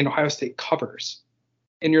and Ohio State covers.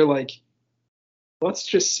 And you're like, let's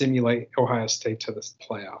just simulate Ohio State to this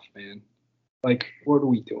playoff, man. Like, what are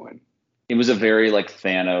we doing? It was a very like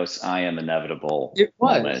Thanos, I am inevitable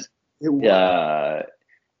moment. It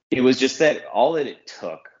was just that all that it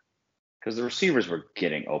took, because the receivers were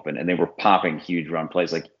getting open and they were popping huge run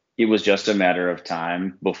plays. Like, it was just a matter of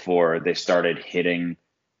time before they started hitting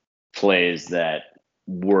plays that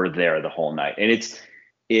were there the whole night. And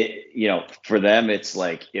for them, it's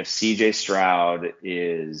like, if CJ Stroud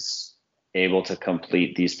is able to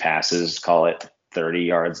complete these passes, call it 30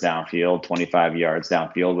 yards downfield, 25 yards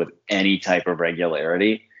downfield with any type of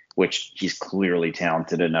regularity, which he's clearly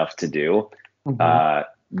talented enough to do. Mm-hmm.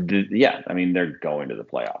 I mean, they're going to the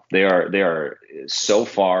playoff. They are so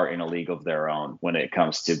far in a league of their own when it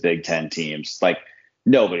comes to Big Ten teams. Like,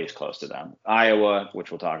 nobody's close to them. Iowa, which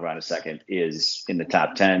we'll talk about in a second, is in the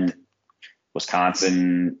top 10.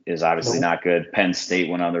 Wisconsin is obviously not good. Penn State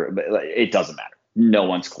went on but it doesn't matter. No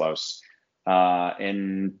one's close.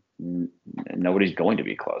 And nobody's going to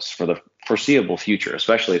be close for the foreseeable future,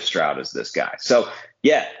 especially if Stroud is this guy. So,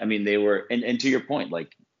 yeah, I mean, they were, and to your point,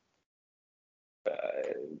 like,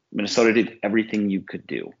 Minnesota did everything you could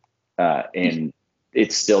do. And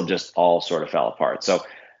it still just all sort of fell apart. So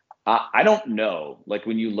I don't know, like,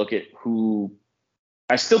 when you look at who,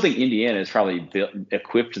 I still think Indiana is probably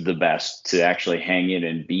equipped the best to actually hang in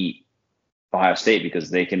and beat Ohio State because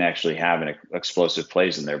they can actually have an explosive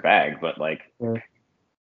plays in their bag. But, like,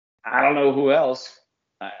 I don't know who else.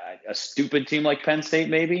 A stupid team like Penn State,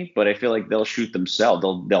 maybe, but I feel like they'll shoot themselves.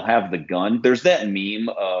 They'll have the gun. There's that meme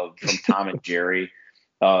from Tom and Jerry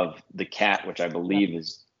of the cat, which I believe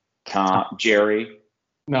is Jerry.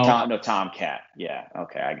 Tomcat. Yeah.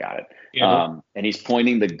 Okay. I got it. Yeah. And he's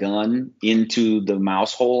pointing the gun into the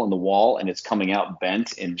mouse hole in the wall and it's coming out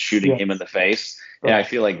bent and shooting him in the face. And I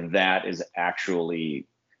feel like that is actually,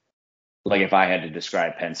 like, if I had to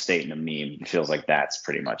describe Penn State in a meme, it feels like that's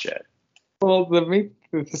pretty much it. Well,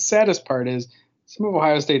 the saddest part is some of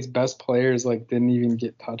Ohio State's best players, like, didn't even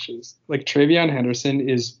get touches. Like, Travion Henderson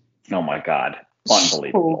is, oh my God,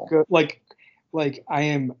 unbelievable. So good. Like I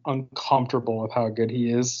am uncomfortable with how good he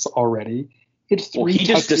is already. He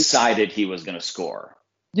just decided he was going to score.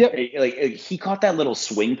 Yep. Like, he caught that little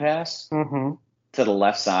swing pass to the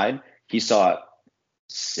left side. He saw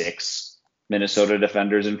 6 Minnesota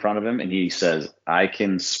defenders in front of him, and he says, I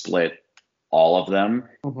can split all of them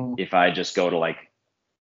if I just go to, like,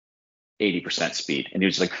 80% speed. And he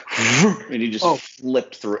was like, and he just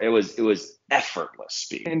flipped through. It was effortless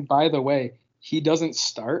speed. And by the way, he doesn't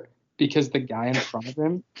start because the guy in front of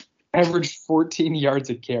him averaged 14 yards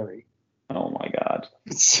a carry. Oh my God.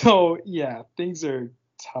 So yeah, things are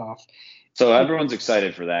tough. So everyone's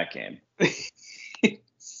excited for that game.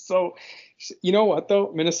 So, you know what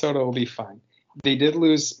though? Minnesota will be fine. They did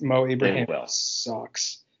lose Mo Abraham. They will.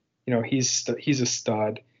 Sucks. You know, he's a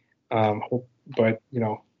stud. But you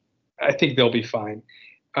know, I think they'll be fine.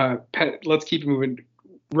 Let's keep moving.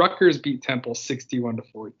 Rutgers beat Temple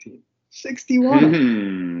 61-14.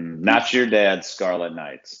 61. Not your dad's Scarlet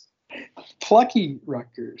Knights. Plucky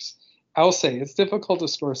Rutgers. I'll say it's difficult to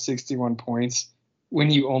score 61 points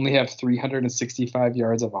when you only have 365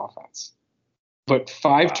 yards of offense. But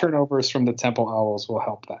 5 turnovers from the Temple Owls will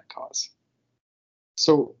help that cause.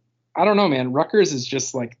 So I don't know, man. Rutgers is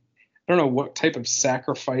just like, I don't know what type of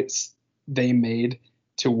sacrifice they made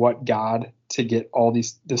to what God to get all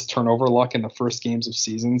this turnover luck in the first games of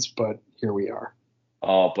seasons, but here we are.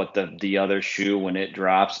 Oh, but the other shoe when it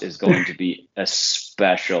drops is going to be a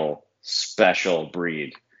special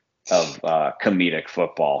breed of comedic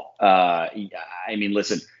football. I mean,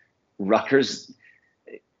 listen, Rutgers.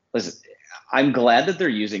 Listen, I'm glad that they're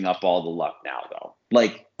using up all the luck now, though.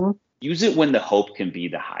 Like, use it when the hope can be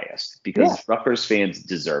the highest, because Rutgers fans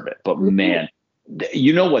deserve it. But man,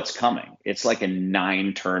 you know what's coming. It's like a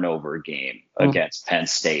 9 turnover game against Penn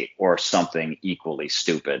State or something equally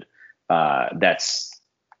stupid.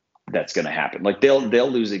 That's going to happen. Like, they'll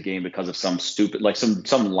lose a game because of some stupid, like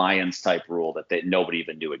some Lions type rule that nobody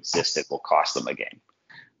even knew existed will cost them a game.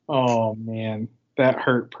 Oh man, that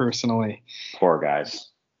hurt personally. Poor guys.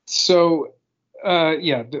 So, a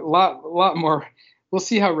lot more. We'll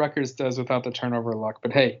see how Rutgers does without the turnover luck.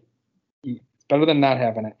 But hey, it's better than not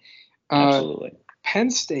having it. Absolutely. Penn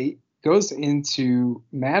State goes into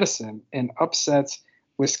Madison and upsets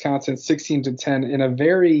Wisconsin 16-10 in a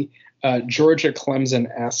very Georgia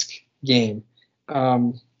Clemson-esque game.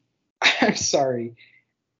 I'm sorry.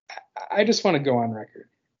 I just want to go on record.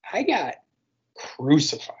 I got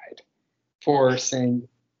crucified for saying,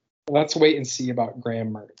 let's wait and see about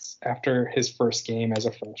Graham Mertz. After his first game as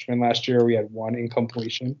a freshman last year, we had 1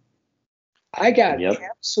 incompletion. I got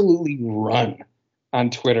absolutely run on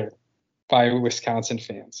Twitter by Wisconsin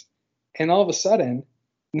fans. And all of a sudden,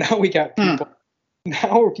 now we got people.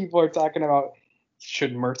 Now where people are talking about,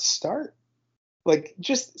 should Mertz start? Like,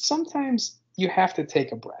 just sometimes you have to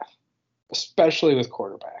take a breath, especially with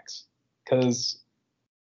quarterbacks. Because,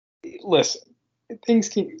 listen,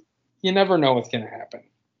 you never know what's going to happen.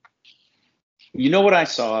 You know what I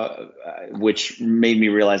saw, which made me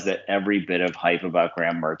realize that every bit of hype about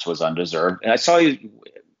Graham Mertz was undeserved. And I saw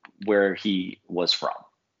where he was from.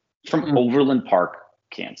 From Overland Park,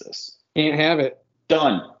 Kansas. Can't have it.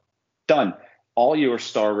 Done. All your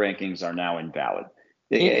star rankings are now invalid.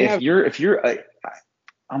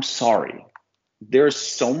 I'm sorry. There's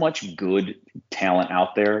so much good talent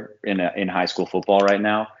out there in high school football right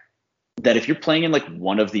now that if you're playing in like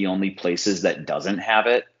one of the only places that doesn't have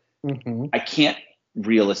it, I can't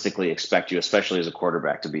realistically expect you, especially as a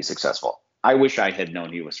quarterback, to be successful. I wish I had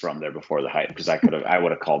known he was from there before the hype, because I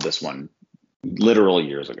would have called this one literal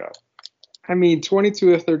years ago. I mean,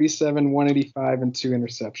 22 of 37, 185, and 2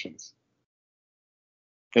 interceptions.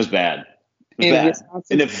 It was bad. In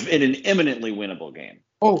an imminently winnable game.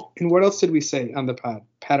 Oh, and what else did we say on the pod?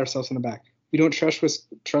 Pat ourselves on the back. We don't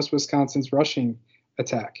trust Wisconsin's rushing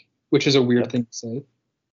attack, which is a weird thing to say.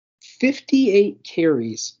 58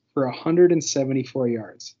 carries for 174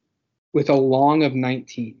 yards with a long of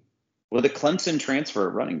 19. With a Clemson transfer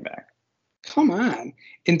running back. Come on.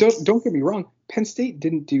 And don't get me wrong, Penn State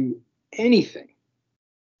didn't do anything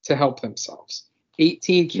to help themselves.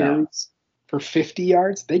 18 carries for 50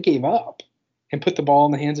 yards. They gave up and put the ball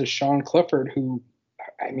in the hands of Sean Clifford, who,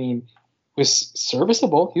 I mean, was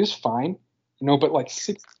serviceable. He was fine, but like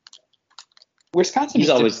Wisconsin. He's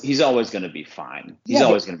always going to be fine. He's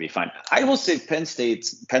always going to be fine. I will say Penn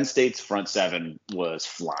State's front seven was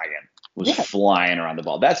flying around the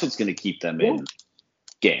ball. That's what's going to keep them in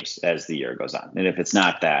games as the year goes on. And if it's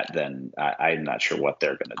not that, then I'm not sure what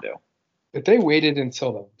they're going to do. But they waited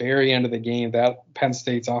until the very end of the game. That Penn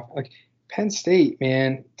State's off. Like Penn State,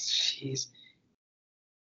 man, jeez.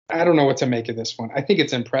 I don't know what to make of this one. I think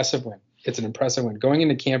it's an impressive win. It's an impressive win. Going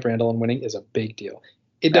into Camp Randall and winning is a big deal.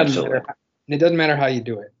 It doesn't matter. It doesn't matter how you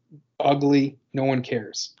do it. Ugly, no one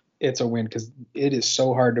cares. It's a win because it is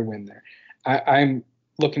so hard to win there. I'm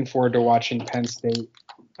looking forward to watching Penn State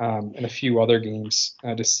and a few other games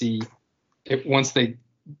to see if once they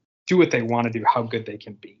do what they want to do, how good they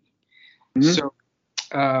can be. So,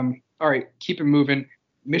 all right, keep it moving.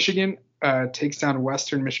 Michigan takes down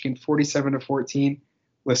Western Michigan 47-14.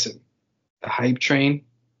 Listen, the hype train,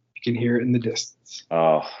 you can hear it in the distance.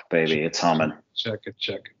 Oh, baby, it's humming. Check it.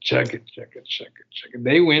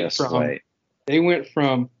 They went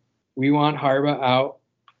from we want Harbaugh out,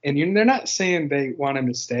 and they're not saying they want him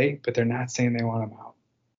to stay, but they're not saying they want him out.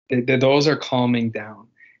 Those are calming down,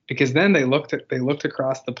 because then they looked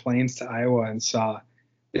across the plains to Iowa and saw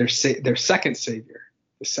their second savior,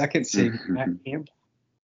 Matt Campbell,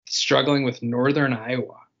 struggling with Northern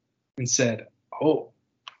Iowa, and said, "Oh,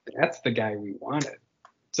 that's the guy we wanted."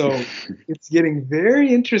 So it's getting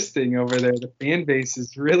very interesting over there. The fan base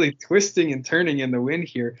is really twisting and turning in the wind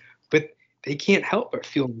here, but they can't help but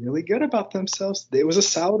feel really good about themselves. It was a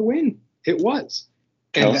solid win. It was.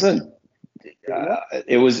 Listen,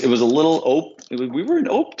 it was a little Ope. We were in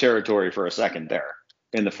Ope territory for a second there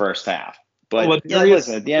in the first half. But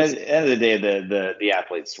listen, at the end of the day, the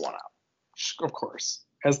athletes won out. Of course,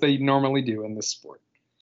 as they normally do in this sport.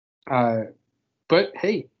 But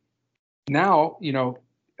hey, now,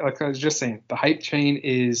 like I was just saying, the hype train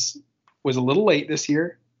was a little late this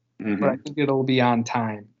year, but I think it'll be on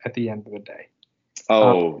time at the end of the day.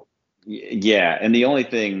 Yeah. And the only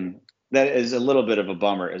thing that is a little bit of a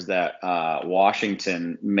bummer is that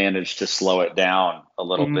Washington managed to slow it down a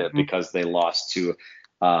little bit because they lost to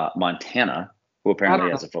Montana, who apparently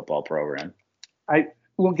has a football program.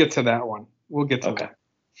 We'll get to that one. We'll get to that.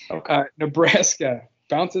 Okay. Nebraska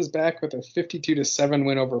bounces back with a 52-7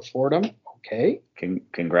 win over Fordham. Okay.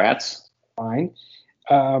 Congrats. Fine.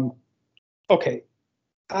 Okay.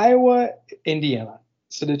 Iowa, Indiana.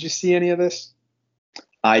 So did you see any of this?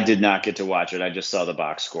 I did not get to watch it. I just saw the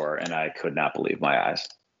box score, and I could not believe my eyes.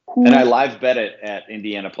 And I live bet it at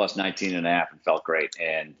Indiana plus 19.5 and felt great.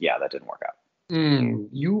 And yeah, that didn't work out.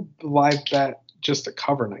 You live bet just to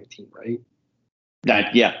cover 19, right?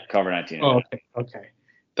 Yeah, cover 19. Oh, okay.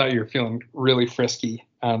 Thought you were feeling really frisky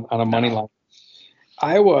on a money line.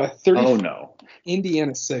 Iowa 30. Oh no.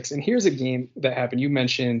 Indiana 6. And here's a game that happened. You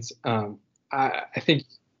mentioned, I think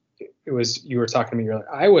it was you were talking to me earlier.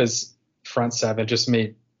 Iowa's front seven just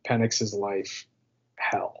made Penix's life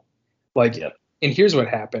hell. And here's what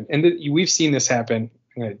happened. And we've seen this happen.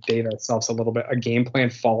 I'm going to date ourselves a little bit. A game plan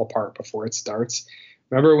fall apart before it starts.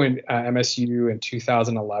 Remember when MSU in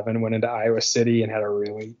 2011 went into Iowa City and had a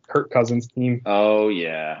really Kirk Cousins team? Oh,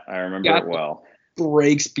 yeah. I remember it well.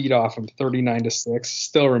 Breaks beat off him 39-6.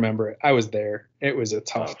 Still remember it. I was there. It was a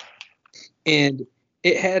tough. And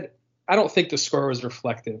it had – I don't think the score was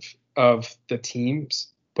reflective of the teams,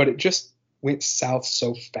 but it just went south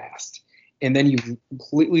so fast. And then you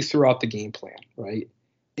completely threw out the game plan, right?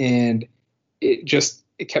 And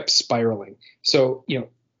it kept spiraling. So,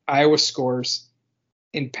 Iowa scores –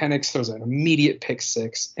 and Penix throws an immediate pick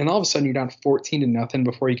 6, and all of a sudden you're down 14-0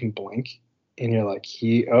 before you can blink, and you're like,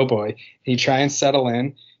 oh boy. And you try and settle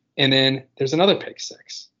in, And then there's another pick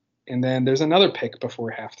six. And then there's another pick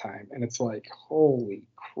before halftime. And it's like, holy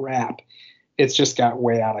crap. It's just got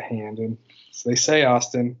way out of hand. And so they say,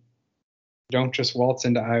 Austin, don't just waltz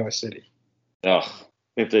into Iowa City. Oh,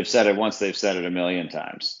 if they've said it once, they've said it a million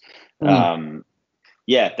times.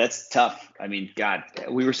 Yeah, that's tough. I mean, God,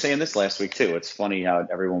 we were saying this last week too. It's funny how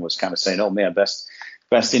everyone was kind of saying, oh man, best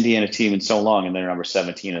Indiana team in so long. And they're number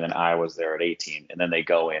 17. And then Iowa's there at 18. And then they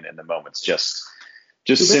go in and the moment's just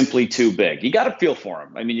simply too big. You got to feel for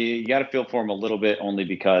them. I mean, you got to feel for them a little bit only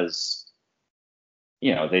because,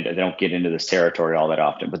 you know, they don't get into this territory all that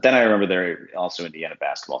often. But then I remember they're also Indiana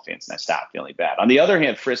basketball fans, and I stopped feeling bad. On the other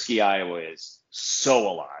hand, frisky Iowa is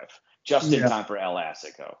so alive, just in time for El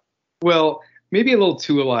Assico. Well, maybe a little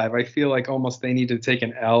too alive. I feel like almost they need to take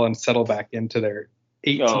an L and settle back into their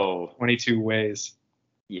 22 ways.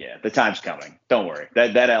 Yeah, the time's coming. Don't worry.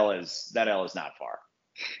 That L is not far.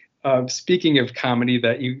 Speaking of comedy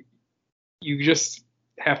that you just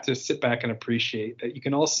have to sit back and appreciate that you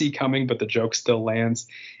can all see coming, but the joke still lands.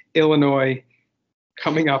 Illinois,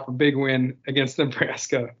 coming off a big win against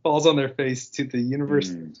Nebraska, falls on their face to the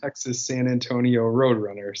University of Texas San Antonio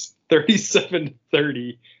Roadrunners,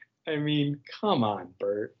 37-30. I mean, come on,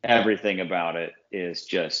 Bert. Everything about it is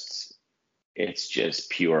it's just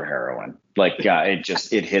pure heroin. Like, God,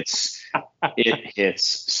 it hits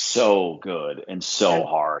so good and so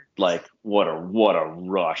hard. Like, what a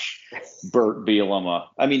rush. Bert Bielema.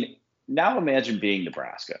 I mean, now imagine being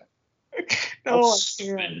Nebraska. How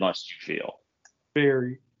stupid must you feel?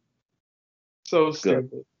 Very. So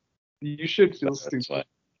stupid. You should feel stupid.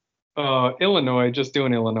 Illinois, just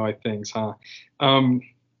doing Illinois things, huh?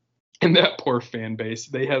 And that poor fan base,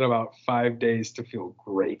 they had about 5 days to feel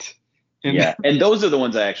great. And those are the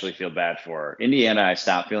ones I actually feel bad for. Indiana, I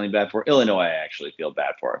stopped feeling bad for. Illinois, I actually feel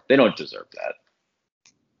bad for. They don't deserve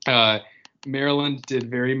that. Maryland did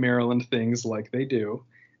very Maryland things like they do.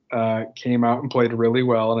 Came out and played really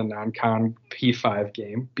well in a non-con P5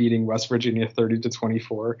 game, beating West Virginia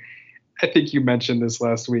 30-24. I think you mentioned this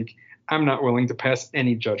last week. I'm not willing to pass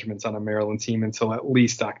any judgments on a Maryland team until at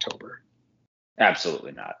least October.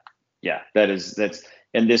 Absolutely not. Yeah, that's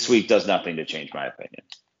and this week does nothing to change my opinion.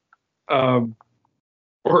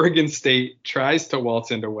 Oregon State tries to waltz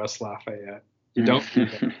into West Lafayette. You don't do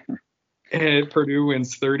that. And Purdue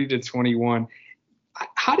wins 30-21.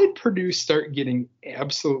 How did Purdue start getting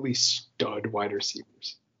absolutely stud wide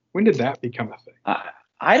receivers? When did that become a thing?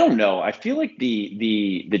 I don't know. I feel like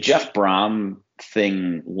the Jeff Brom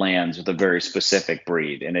thing lands with a very specific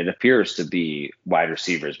breed, and it appears to be wide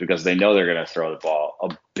receivers because they know they're going to throw the ball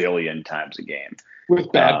a billion times a game.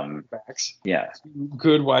 With bad backs. Yeah.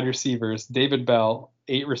 Good wide receivers. David Bell,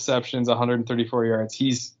 8 receptions, 134 yards.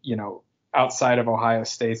 He's, outside of Ohio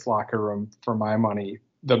State's locker room, for my money,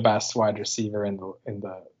 the best wide receiver in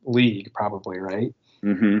the league, probably, right?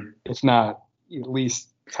 Mm-hmm. If not, at least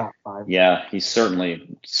top 5. Yeah, he's certainly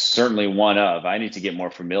one of. I need to get more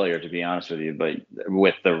familiar, to be honest with you, but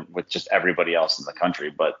with just everybody else in the country.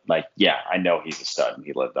 But I know he's a stud, and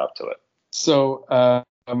he lived up to it. So,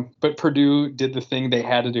 but Purdue did the thing they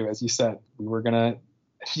had to do, as you said.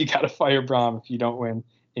 You got to fire Brom if you don't win.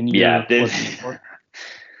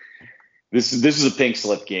 This is a pink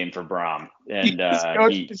slip game for Brom, and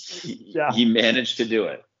he managed to do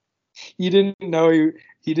it. He didn't know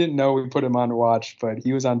we put him on watch, but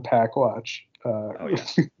he was on pack watch.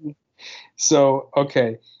 So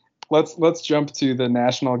okay, let's jump to the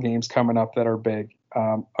national games coming up that are big.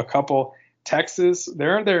 A couple. Texas,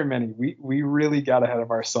 there aren't very many. We really got ahead of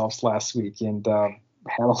ourselves last week and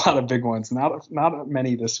had a lot of big ones. Not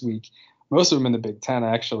many this week. Most of them in the Big Ten,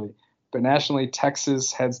 actually. But nationally,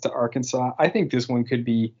 Texas heads to Arkansas. I think this one could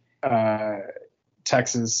be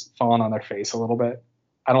Texas falling on their face a little bit.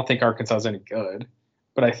 I don't think Arkansas is any good,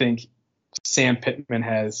 but I think Sam Pittman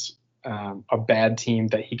has a bad team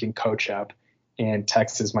that he can coach up, and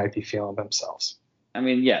Texas might be feeling themselves. I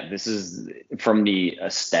mean, yeah, this is from the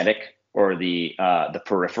aesthetic or the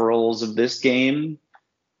peripherals of this game.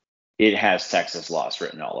 It has Texas loss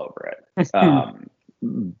written all over it.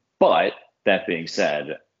 But that being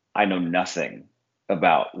said, I know nothing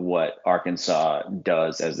about what Arkansas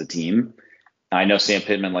does as a team. I know Sam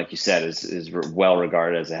Pittman, like you said, is well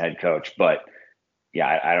regarded as a head coach, but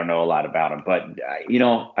yeah, I don't know a lot about him. But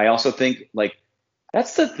I also think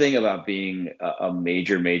that's the thing about being a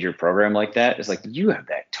major program like that is you have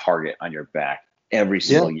that target on your back every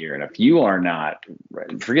single year, and if you are not,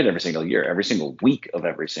 forget every single year, every single week of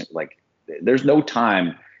every single there's no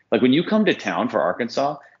time. When you come to town for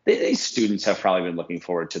Arkansas, these students have probably been looking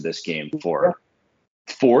forward to this game for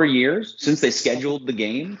 4 years since they scheduled the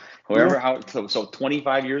game. So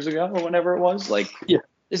 25 years ago or whenever it was.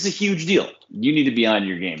 This is a huge deal. You need to be on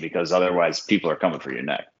your game because otherwise people are coming for your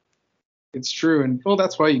neck. It's true, and well,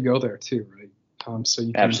 that's why you go there too, right? So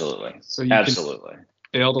you can, absolutely, so you absolutely can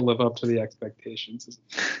fail to live up to the expectations.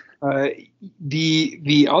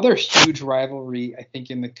 The other huge rivalry, I think,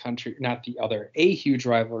 in the country, not the other, a huge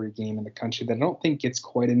rivalry game in the country that I don't think gets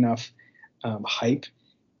quite enough hype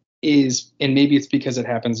is, and maybe it's because it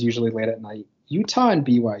happens usually late at night, Utah and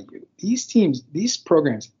BYU. These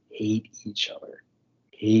programs hate each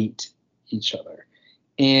other.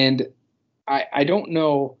 And I don't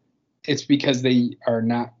know, it's because they are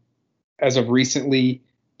not, as of recently,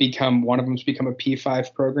 one of them's become a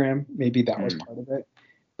P5 program. Maybe that was part of it.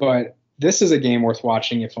 But this is a game worth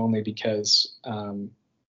watching, if only because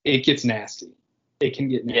it gets nasty. It can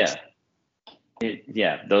get nasty.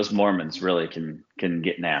 Yeah, those Mormons really can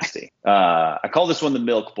get nasty. I call this one the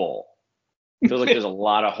Milk Bowl. I feel like there's a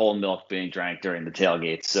lot of whole milk being drank during the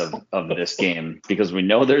tailgates of this game because we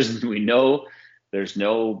know there's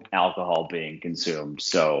no alcohol being consumed.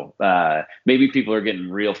 So maybe people are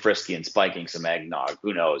getting real frisky and spiking some eggnog.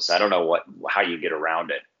 Who knows? I don't know how you get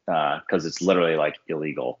around it because it's literally like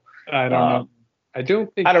illegal. I don't know. I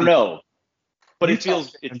don't know. But it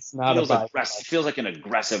feels like an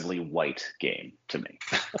aggressively white game to me.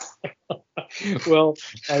 Well,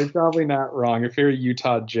 I'm probably not wrong. If you're a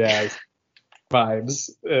Utah Jazz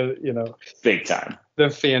vibes, big time. The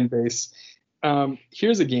fan base.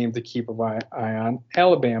 Here's a game to keep an eye on.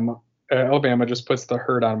 Alabama just puts the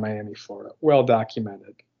hurt on Miami, Florida. Well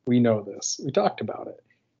documented. We know this. We talked about it.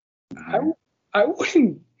 I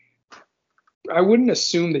wouldn't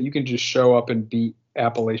assume that you can just show up and beat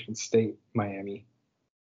Appalachian State, Miami.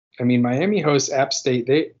 I mean, Miami hosts App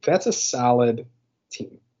State. That's a solid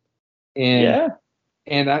team. And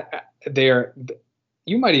they are.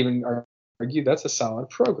 You might even argue that's a solid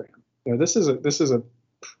program. This is a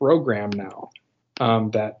program now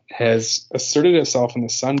that has asserted itself in the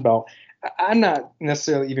Sun Belt. I'm not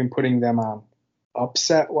necessarily even putting them on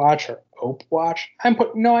upset watch or Ope watch. I am.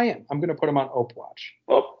 I'm going to put them on Ope watch.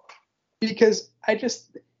 Because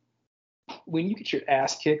when you get your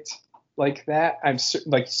ass kicked like that,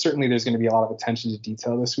 certainly there's going to be a lot of attention to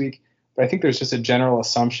detail this week. But I think there's just a general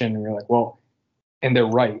assumption, and you're like, well, and they're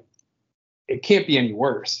right. It can't be any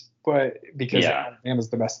worse. But because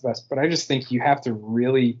Alabama's the best of the best. But I just think you have to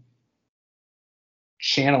really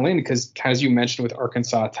channel in because, as you mentioned with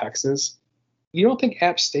Arkansas, Texas, you don't think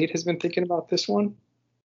App State has been thinking about this one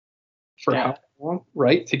for how long,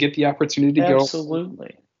 right? To get the opportunity to go.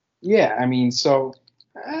 Absolutely. Yeah, I mean, so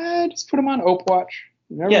just put them on Ope watch.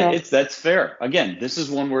 That's fair. Again, this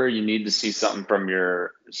is one where you need to see something from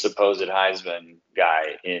your supposed Heisman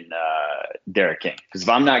guy in Derek King. Because if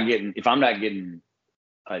I'm not getting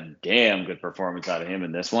a damn good performance out of him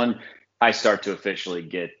in this one, I start to officially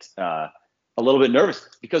get a little bit nervous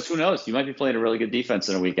because who knows? You might be playing a really good defense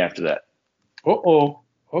in a week after that.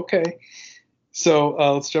 Okay. So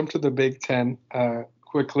let's jump to the Big Ten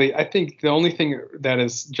quickly. I think the only thing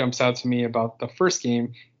that jumps out to me about the first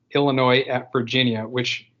game, Illinois at Virginia,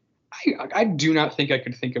 which I do not think I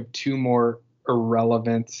could think of two more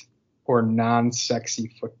irrelevant or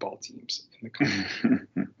non-sexy football teams in the country.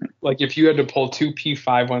 Like if you had to pull two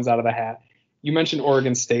P5 ones out of the hat, you mentioned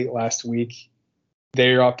Oregon State last week.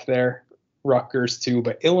 They're up there, Rutgers too,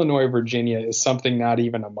 but Illinois, Virginia is something not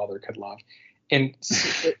even a mother could love. And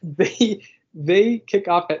they kick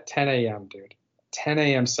off at 10 a.m., dude. 10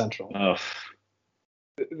 a.m. Central. Oh.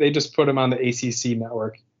 They just put them on the ACC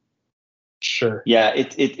network. Sure. Yeah,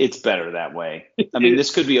 it's better that way. I mean,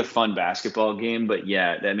 this could be a fun basketball game, but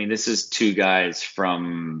this is two guys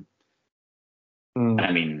from.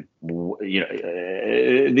 I mean,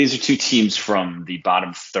 these are two teams from the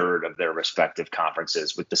bottom third of their respective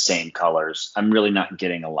conferences with the same colors. I'm really not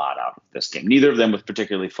getting a lot out of this game. Neither of them with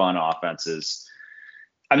particularly fun offenses.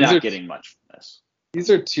 I'm not getting much from this. These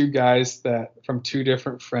are two guys that from two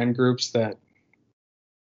different friend groups that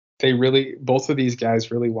both of these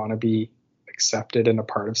guys really want to be accepted and a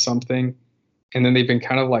part of something. And then they've been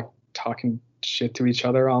kind of like talking shit to each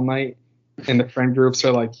other all night. And the friend groups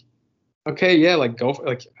are like, okay, yeah, like go for,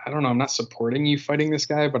 like, I don't know, I'm not supporting you fighting this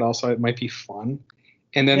guy, but also it might be fun.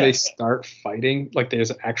 And then they start fighting, like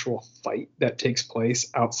there's an actual fight that takes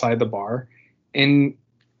place outside the bar. And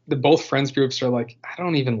both friends groups are like, I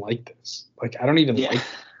don't even like this. Like, I don't even like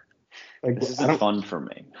this isn't fun for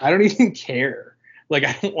me. I don't even care. Like,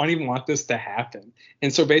 I don't even want this to happen.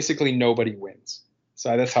 And so basically nobody wins.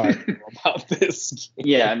 So that's how I feel about this game.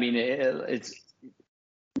 Yeah, I mean, it's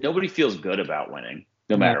nobody feels good about winning,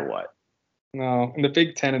 no matter what. No, and the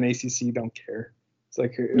Big Ten and ACC don't care. It's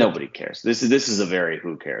like nobody cares. This is a very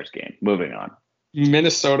who cares game. Moving on.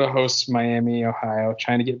 Minnesota hosts Miami, Ohio,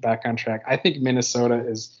 trying to get back on track. I think Minnesota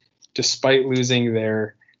is, despite losing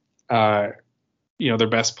their their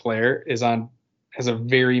best player, has a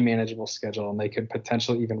very manageable schedule, and they could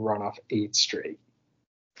potentially even run off 8 straight.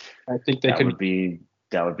 I think that would be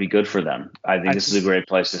good for them. I think this is a great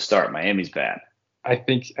place to start. Miami's bad. I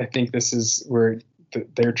think this is where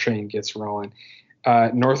their train gets rolling.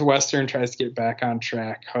 Northwestern tries to get back on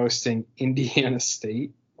track, hosting Indiana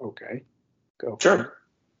State. Okay, go. Sure.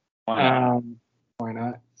 Why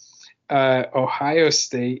not? Ohio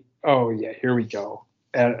State. Oh yeah, here we go.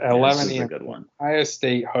 At 11 a.m. Good one. Ohio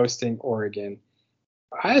State hosting Oregon.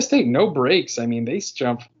 Ohio State, no breaks. I mean, they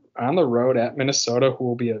jump on the road at Minnesota, who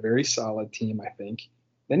will be a very solid team, I think.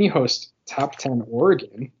 Then you host top 10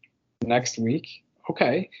 Oregon next week.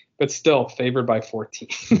 Okay, but still favored by 14.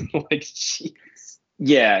 Like, jeez.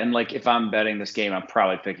 Yeah, and like if I'm betting this game, I'm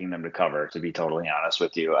probably picking them to cover, to be totally honest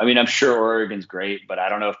with you. I mean, I'm sure Oregon's great, but I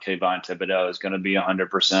don't know if Kayvon Thibodeau is going to be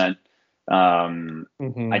 100%.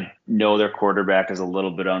 I know their quarterback is a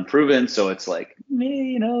little bit unproven, so it's like,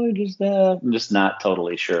 I'm just not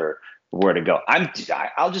totally sure where to go.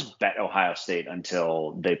 I'll just bet Ohio State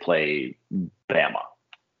until they play Bama,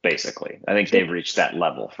 basically. I think they've reached that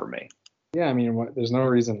level for me. Yeah, I mean, there's no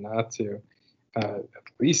reason not to. At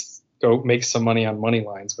least go make some money on money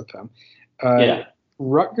lines with them.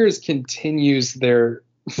 Rutgers continues their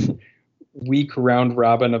weak round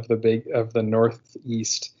robin of the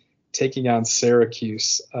Northeast, taking on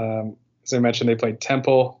Syracuse. As I mentioned, they played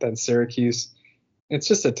Temple, then Syracuse. It's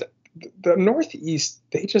just the Northeast,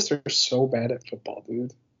 they just are so bad at football,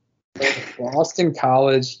 dude. Boston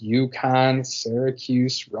College, UConn,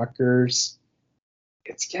 Syracuse, Rutgers.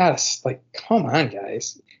 It's got us, like, come on,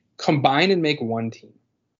 guys. Combine and make one team.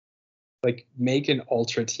 Like, make an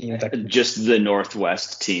ultra team. Just the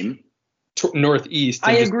Northwest team? Northeast.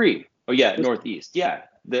 I agree. Oh, yeah, Northeast. Yeah.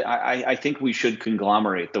 I think we should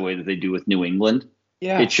conglomerate the way that they do with New England.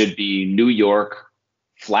 Yeah. It should be New York,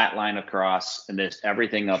 flat line across, and there's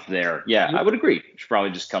everything up there. Yeah, I would agree. It should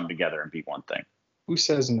probably just come together and be one thing. Who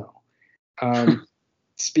says no?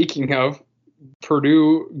 Speaking of,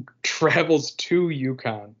 Purdue travels to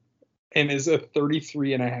UConn and is a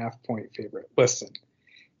 33.5 point favorite. Listen,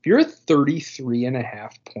 if you're a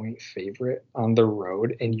 33.5 point favorite on the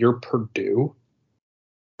road and you're Purdue,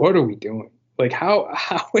 what are we doing? Like, how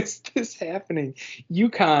is this happening?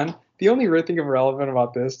 UConn, the only thing relevant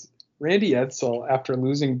about this, Randy Edsall, after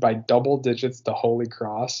losing by double digits to Holy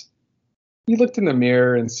Cross, he looked in the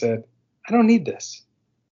mirror and said, I don't need this.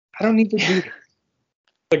 I don't need to do this.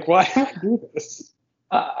 Like, why do I do this?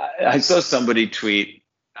 I saw somebody tweet,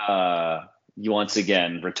 once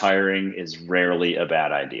again, retiring is rarely a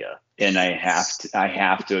bad idea. And I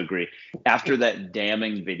have to agree. After that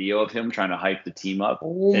damning video of him trying to hype the team up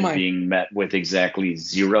being met with exactly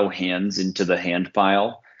 0 hands into the hand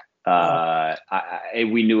pile,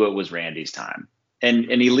 we knew it was Randy's time. And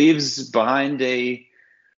he leaves behind he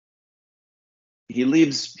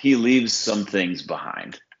leaves some things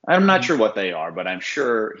behind. I'm not sure what they are, but I'm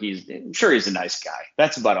sure he's a nice guy.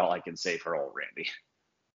 That's about all I can say for old Randy.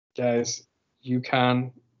 Guys,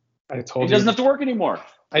 UConn, he doesn't have to work anymore.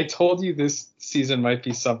 I told you this season might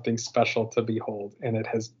be something special to behold, and it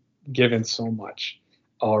has given so much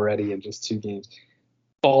already in just 2 games.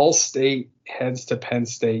 Ball State heads to Penn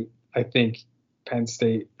State. I think Penn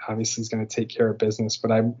State obviously is going to take care of business,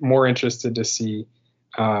 but I'm more interested to see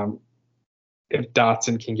if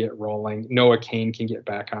Dotson can get rolling, Noah Cain can get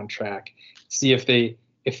back on track, see if they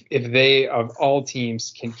of all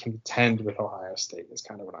teams can contend with Ohio State is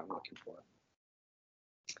kind of what I'm looking for.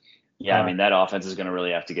 Yeah, I mean, that offense is going to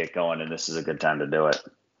really have to get going, and this is a good time to do it.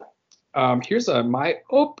 Here's my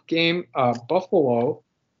game. Buffalo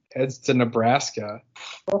heads to Nebraska.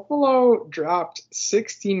 Buffalo dropped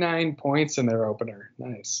 69 points in their opener.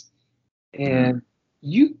 Nice. And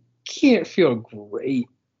you can't feel great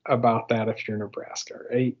about that if you're Nebraska,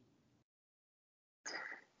 right?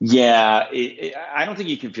 Yeah, I don't think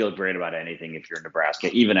you can feel great about anything if you're Nebraska,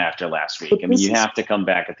 even after last week. I mean, you have to come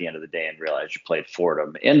back at the end of the day and realize you played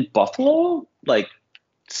Fordham. And Buffalo, like,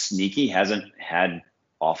 sneaky, hasn't had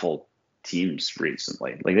awful teams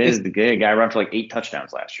recently. Like, the guy ran for like 8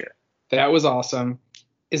 touchdowns last year. That was awesome.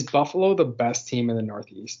 Is Buffalo the best team in the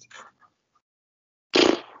Northeast?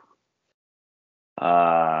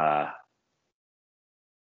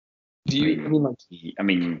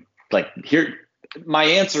 Here, my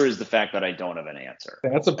answer is the fact that I don't have an answer.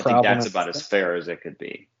 That's a problem. I think that's about as fair as it could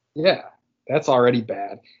be. Yeah, that's already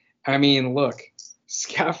bad. I mean, look,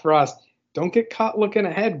 Scott Frost, don't get caught looking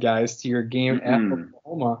ahead, guys, to your game at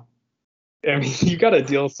Oklahoma. I mean, you got to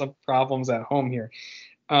deal with some problems at home here.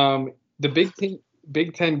 The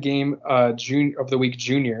Big Ten game of the week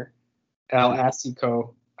junior,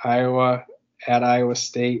 Assico, Iowa at Iowa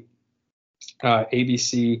State,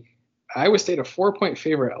 ABC. Iowa State a 4-point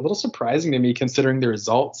favorite. A little surprising to me considering the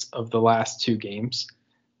results of the last two games.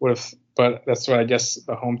 But that's what I guess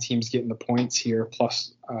the home team's getting the points here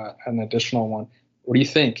plus an additional one. What do you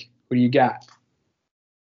think? Who do you got?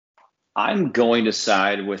 I'm going to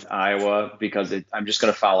side with Iowa because I'm just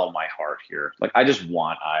going to follow my heart here. Like, I just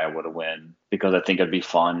want Iowa to win because I think it'd be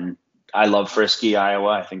fun. I love frisky Iowa.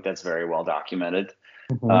 I think that's very well documented.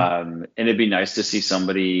 And it'd be nice to see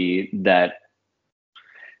somebody that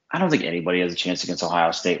I don't think anybody has a chance against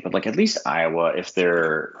Ohio State, but like at least Iowa, if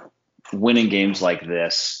they're winning games like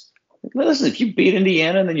this, listen, if you beat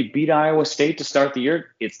Indiana and then you beat Iowa State to start the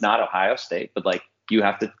year, it's not Ohio State, but like you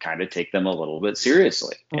have to kind of take them a little bit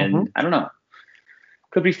seriously. And I don't know,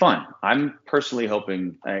 could be fun. I'm personally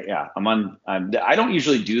hoping, I don't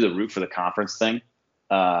usually do the root for the conference thing.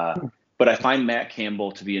 But I find Matt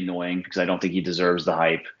Campbell to be annoying because I don't think he deserves the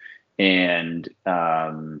hype. And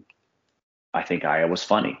I think Iowa's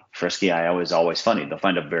funny. Frisky Iowa is always funny. They'll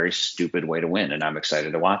find a very stupid way to win, and I'm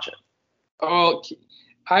excited to watch it. Oh,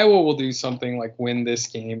 Iowa will do something like win this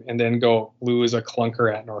game and then go lose a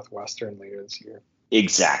clunker at Northwestern later this year.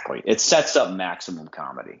 Exactly. It sets up maximum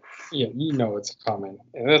comedy. Yeah, you know it's coming,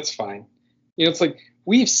 and that's fine. You know, it's like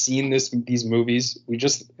we've seen these movies. We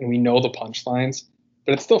know the punchlines,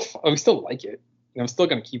 but we still like it. And I'm still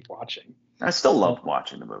gonna keep watching. I still love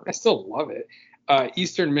watching the movie. I still love it.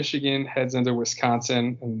 Eastern Michigan heads into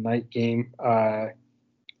Wisconsin in the night game. I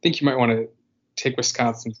think you might want to take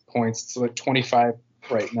Wisconsin's points. It's like 25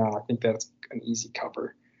 right now. I think that's an easy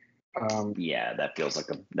cover. Yeah, that feels like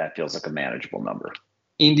a manageable number.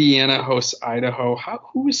 Indiana hosts Idaho.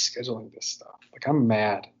 Who is scheduling this stuff? Like, I'm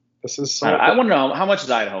mad. This is so. I want to know how much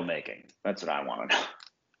is Idaho making. That's what I want to know.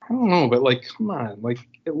 I don't know, but like, come on, like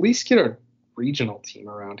at least get a regional team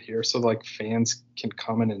around here so like fans can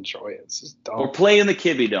come and enjoy it. This is dumb. Or play in the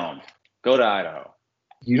Kibby Dome. Go to Idaho.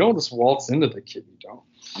 You don't just waltz into the Kibby Dome.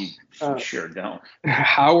 You sure don't.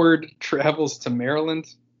 Howard travels to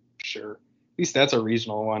Maryland. Sure. At least that's a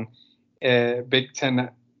regional one. Big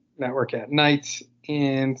Ten Network at night.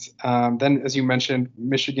 And then, as you mentioned,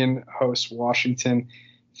 Michigan hosts Washington,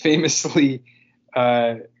 famously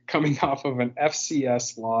coming off of an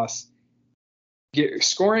FCS loss,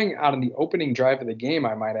 scoring out in the opening drive of the game,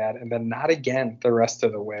 I might add, and then not again the rest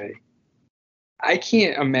of the way. I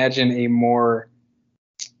can't imagine a more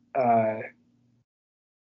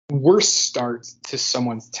worse start to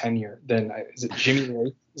someone's tenure than is it Jimmy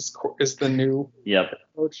Lake is the new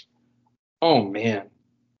coach? Oh man,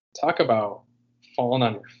 talk about falling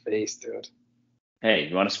on your face, dude. Hey,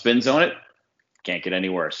 you want to spin zone it? Can't get any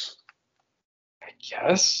worse. I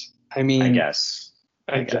guess.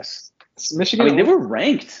 Michigan. I mean, they were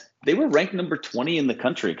ranked. They were ranked number 20 in the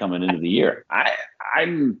country coming into the year.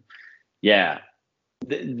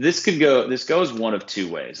 This goes one of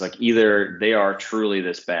two ways. Like either they are truly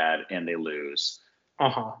this bad and they lose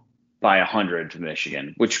by 100 to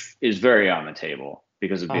Michigan, which is very on the table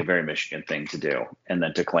because it'd be a very Michigan thing to do, and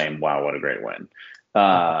then to claim, wow, what a great win.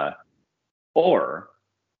 Or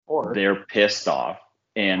they're pissed off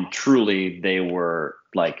and truly they were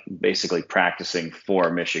like basically practicing for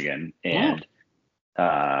Michigan, and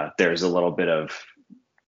there's a little bit of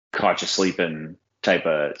caught you sleeping type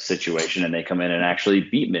of situation, and they come in and actually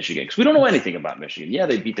beat Michigan because we don't know anything about Michigan. Yeah,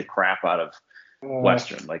 they beat the crap out of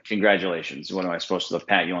Western. Like, congratulations. What am I supposed to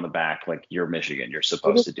pat you on the back? Like, you're Michigan. You're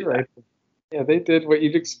supposed to do that. Yeah, they did what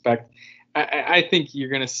you'd expect. I think you're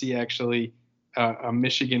going to see actually a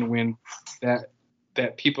Michigan win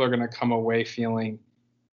that people are going to come away feeling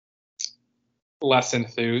less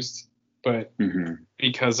enthused, but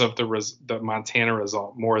because of the Montana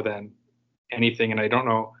result more than anything. And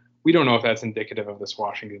we don't know if that's indicative of this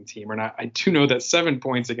Washington team or not. I do know that 7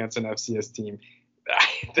 points against an FCS team,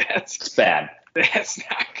 it's bad. That's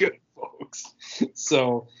not good, folks.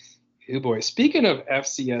 So, oh boy. Speaking of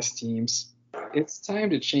FCS teams, it's time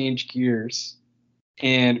to change gears.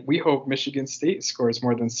 And we hope Michigan State scores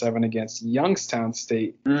more than 7 against Youngstown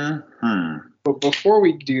State. But before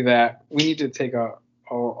we do that, we need to take a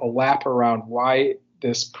lap around why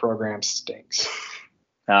this program stinks.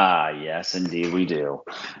 Yes, indeed we do.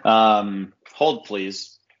 Hold,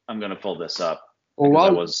 please. I'm going to pull this up. Well,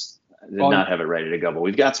 I did not have it ready to go, but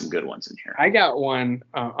we've got some good ones in here. I got one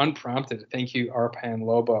unprompted. Thank you, Arpan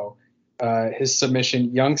Lobo. His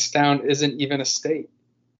submission, Youngstown isn't even a state.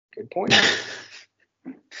 Good point.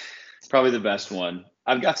 It's probably the best one.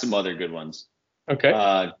 I've got some other good ones. Okay.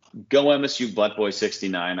 Go MSU Butt Boy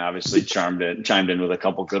 69 obviously chimed in with a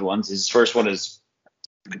couple good ones. His first one is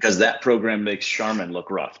because that program makes Charmin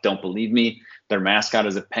look rough. Don't believe me? Their mascot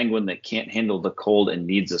is a penguin that can't handle the cold and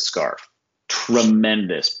needs a scarf.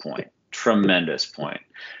 Tremendous point. Tremendous point.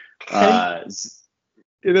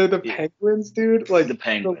 The Penguins, dude. Like the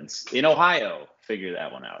Penguins in Ohio. Figure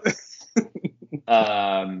that one out.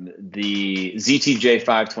 The ZTJ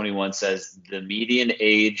 521 says the median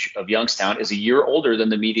age of Youngstown is a year older than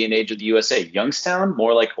the median age of the USA. Youngstown,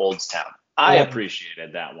 more like Oldstown. I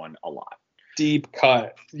appreciated that one a lot. Deep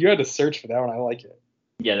cut. You had to search for that one. I like it.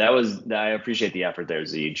 Yeah, I appreciate the effort there,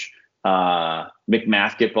 Zeej.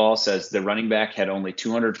 McMathgetball says the running back had only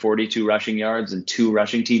 242 rushing yards and 2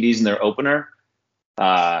 rushing TDs in their opener.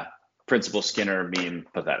 Principal Skinner meme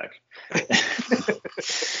pathetic.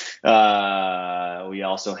 We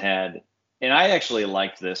also had, and I actually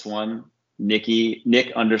liked this one. Nick _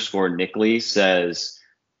 Nickley says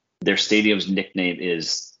their stadium's nickname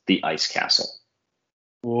is the Ice Castle.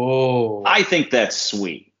 Whoa. I think that's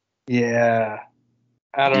sweet. Yeah.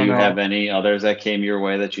 I don't know. Do you have any others that came your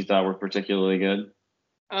way that you thought were particularly good?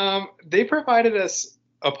 They provided us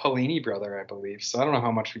a Pelini brother, I believe. So I don't know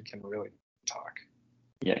how much we can really talk.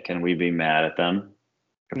 Yeah, can we be mad at them?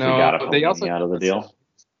 No, we got a they also out of the deal.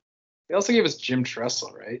 They also gave us Jim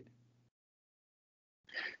Tressel, right?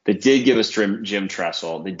 They did give us Jim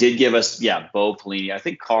Tressel. They did give us, Bo Pelini. I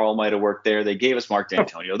think Carl might have worked there. They gave us Mark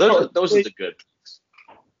D'Antonio. Those are the good ones.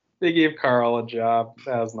 They gave Carl a job.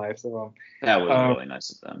 That was nice of them. That was really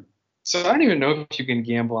nice of them. So I don't even know if you can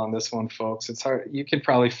gamble on this one, folks. It's hard. You can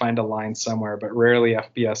probably find a line somewhere, but rarely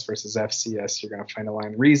FBS versus FCS, you're going to find a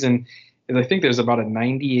line. The reason is I think there's about a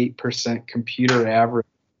 98% computer average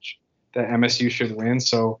that MSU should win.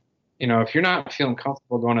 So, if you're not feeling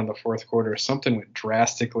comfortable going in the fourth quarter, something went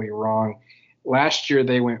drastically wrong. Last year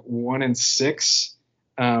they went 1-6,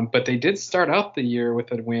 but they did start out the year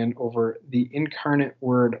with a win over the Incarnate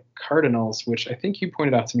Word Cardinals, which I think you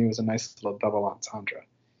pointed out to me was a nice little double entendre.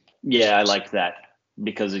 Yeah, I like that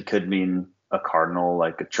because it could mean a cardinal,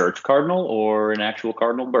 like a church cardinal, or an actual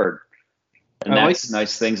cardinal bird. And that's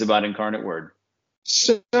nice things about Incarnate Word.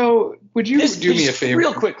 So would you do me a favor?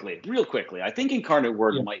 Real quickly. I think Incarnate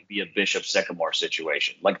Word might be a Bishop Sycamore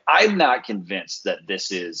situation. Like, I'm not convinced that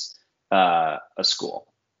this is a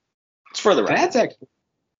school. It's for the record. That's actually,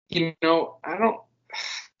 I don't.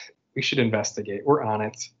 We should investigate. We're on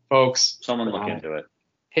it, folks. Someone look into it.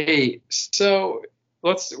 Hey, so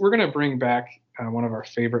we're gonna bring back one of our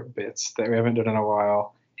favorite bits that we haven't done in a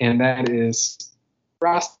while, and that is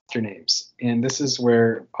roster names. And this is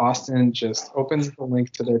where Austin just opens the link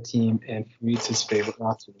to their team and reads his favorite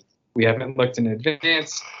roster names. We haven't looked in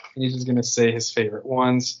advance, and he's just going to say his favorite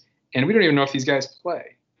ones. And we don't even know if these guys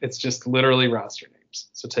play. It's just literally roster names.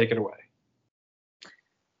 So take it away.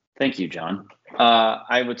 Thank you, John.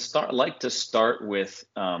 I would like to start with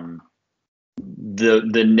the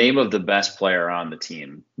name of the best player on the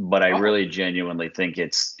team, but I really genuinely think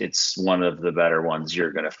it's one of the better ones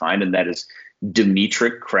you're going to find, and that is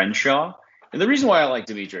Demetric Crenshaw. And the reason why I like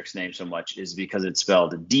Demetric's name so much is because it's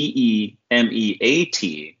spelled Demeatric.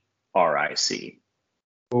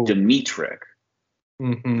 Demetric.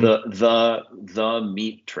 Mm-hmm. The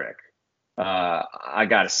meat trick. I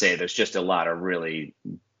gotta say, there's just a lot of really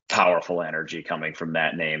powerful energy coming from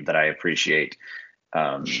that name that I appreciate.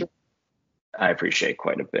 Sure. I appreciate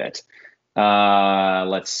quite a bit.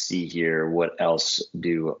 Let's see here. What else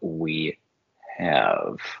do we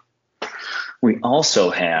have? We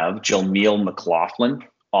also have Jalmeel McLaughlin,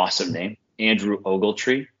 awesome name. Andrew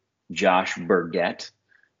Ogletree, Josh Burgett.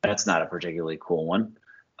 That's not a particularly cool one.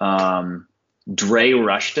 Dre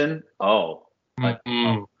Rushton. Oh,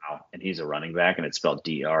 wow. And he's a running back, and it's spelled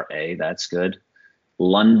D-R-A. That's good.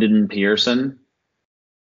 London Pearson.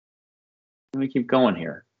 Let me keep going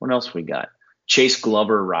here. What else we got? Chase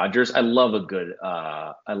Glover Rogers. I love a good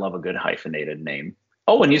hyphenated name.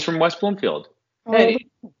 Oh, and he's from West Bloomfield. Hey.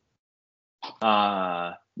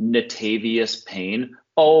 Natavius Payne.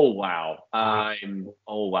 Oh wow.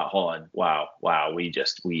 Hold on. Wow.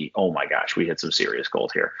 Oh my gosh, we hit some serious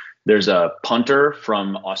gold here. There's a punter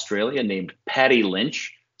from Australia named Paddy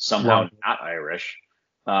Lynch, somehow not Irish.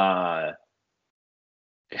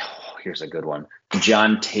 Here's a good one.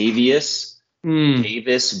 John Tavius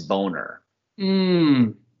Davis Boner.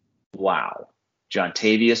 Wow. John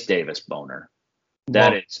Tavius Davis Boner.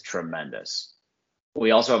 That is tremendous.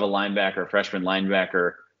 We also have a freshman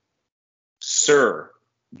linebacker, Sir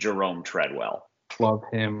Jerome Treadwell. Love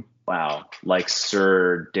him. Wow. Like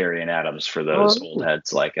Sir Darian Adams for those old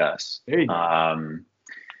heads like us. There you go.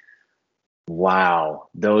 Wow.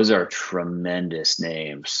 Those are tremendous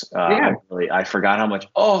names. I forgot how much.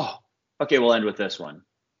 Oh, okay. We'll end with this one.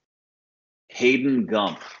 Hayden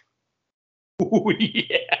Gump. Oh,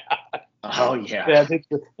 yeah. Oh, yeah.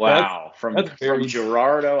 Wow. From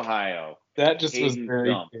Girard, Ohio. That just Hayden was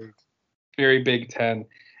Gump. very Big Ten.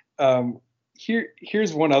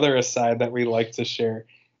 Here's one other aside that we like to share.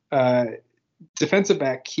 Defensive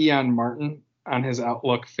back Keon Martin on his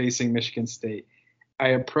outlook facing Michigan State. I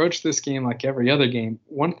approach this game like every other game.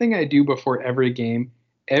 One thing I do before every game,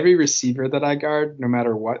 every receiver that I guard, no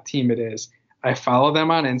matter what team it is, I follow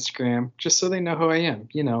them on Instagram just so they know who I am.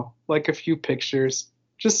 Like a few pictures,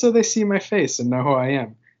 just so they see my face and know who I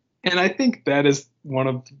am. And I think that is one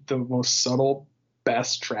of the most subtle,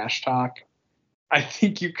 best trash talk I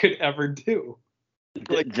think you could ever do.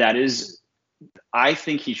 I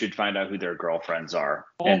think he should find out who their girlfriends are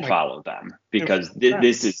and follow them, because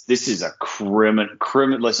this is a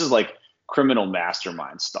criminal. This is like criminal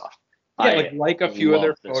mastermind stuff. Yeah, like a few of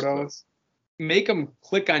their photos, make them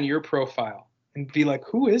click on your profile and be like,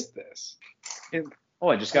 who is this? I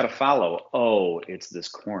just got to follow. Oh, it's this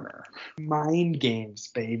corner. Mind games,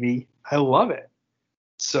 baby. I love it.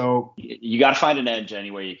 So you got to find an edge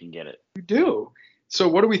any way you can get it. You do. So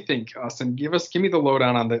what do we think, Austin? Give me the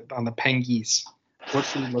lowdown on the Pengies. What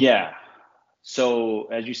should we look at? So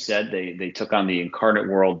as you said, they took on the Incarnate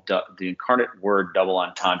Word double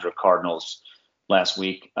entendre Cardinals last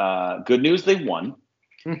week. Good news, they won.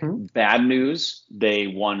 Mm-hmm. Bad news, they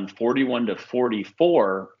won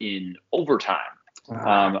 41-44 in overtime.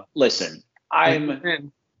 Listen, I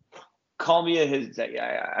wouldn't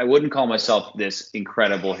call myself this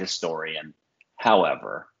incredible historian.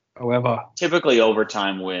 However, typically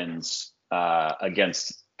overtime wins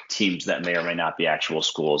against teams that may or may not be actual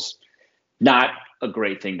schools, not a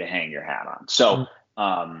great thing to hang your hat on. So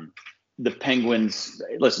the Penguins,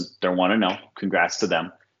 listen, they're 1-0. Congrats to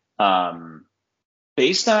them.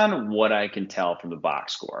 Based on what I can tell from the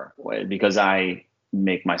box score, because I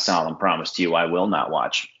make my solemn promise to you, I will not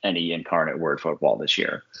watch any Incarnate Word football this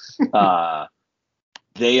year.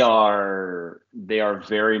 They are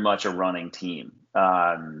very much a running team.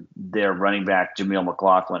 Their running back, Jameel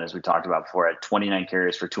McLaughlin, as we talked about before, had 29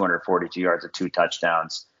 carries for 242 yards and 2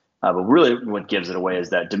 touchdowns. But really what gives it away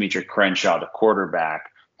is that Dimitri Crenshaw, the quarterback,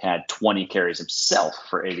 had 20 carries himself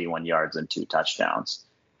for 81 yards and 2 touchdowns.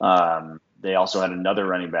 They also had another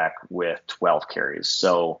running back with 12 carries.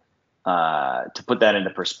 So to put that into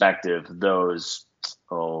perspective, those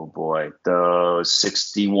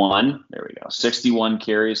 61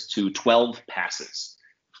 carries to 12 passes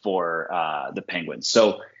for the Penguins.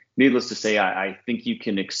 So needless to say, I think you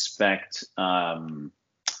can expect a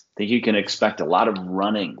lot of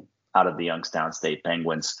running out of the Youngstown State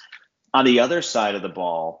Penguins. On the other side of the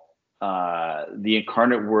ball, the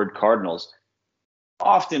Incarnate Word Cardinals,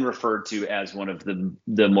 often referred to as one of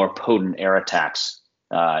the more potent air attacks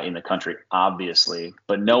in the country, obviously.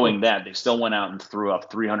 But knowing that, they still went out and threw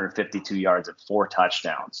up 352 yards and 4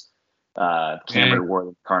 touchdowns. Cameron Ward,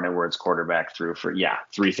 Incarnate Word's quarterback, threw for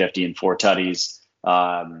 350 and 4 tutties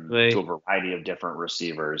to a variety of different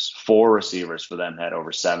receivers. 4 receivers for them had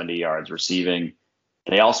over 70 yards receiving.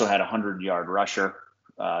 They also had a 100-yard rusher.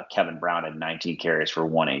 Kevin Brown had 19 carries for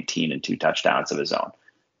 118 and 2 touchdowns of his own.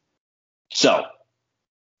 So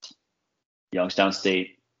Youngstown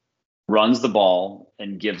State runs the ball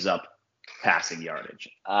and gives up passing yardage.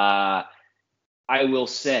 I will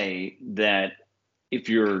say that if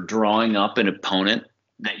you're drawing up an opponent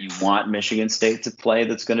that you want Michigan State to play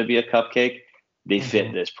that's going to be a cupcake, they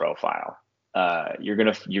fit this profile. You're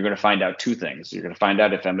gonna find out 2 things. You're gonna find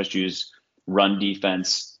out if MSU's run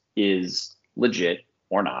defense is legit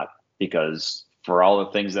or not, because for all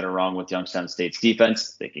the things that are wrong with Youngstown State's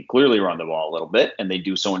defense, they can clearly run the ball a little bit, and they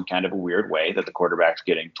do so in kind of a weird way that the quarterback's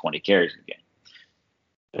getting 20 carries a game.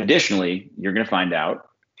 Additionally, you're going to find out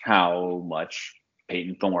how much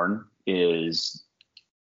Peyton Thorne is.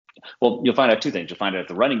 Well, you'll find out 2 things. You'll find out if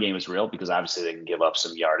the running game is real, because obviously they can give up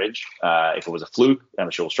some yardage. If it was a fluke,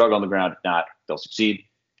 MSU will struggle on the ground. If not, they'll succeed.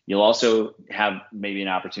 You'll also have maybe an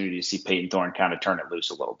opportunity to see Peyton Thorne kind of turn it loose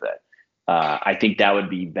a little bit. I think that would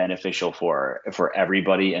be beneficial for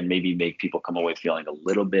everybody, and maybe make people come away feeling a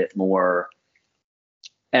little bit more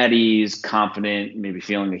at ease, confident, maybe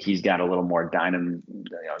feeling that he's got a little more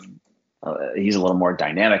he's a little more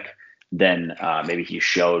dynamic than maybe he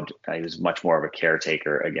showed. He was much more of a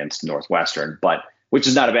caretaker against Northwestern, but which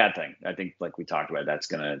is not a bad thing. I think, like we talked about, that's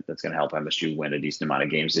gonna help MSU win a decent amount of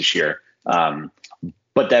games this year.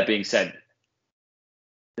 But that being said,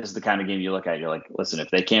 this is the kind of game you look at. You're like, listen, if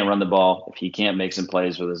they can't run the ball, if he can't make some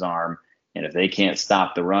plays with his arm, and if they can't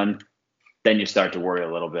stop the run, then you start to worry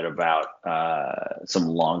a little bit about some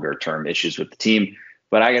longer term issues with the team.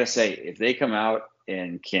 But I got to say, if they come out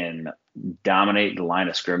and can dominate the line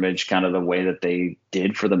of scrimmage kind of the way that they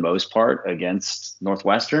did for the most part against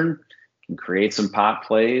Northwestern, can create some pop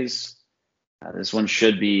plays. This one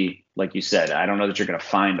should be, like you said, I don't know that you're going to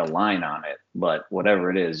find a line on it, but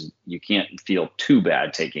whatever it is, you can't feel too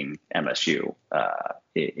bad taking MSU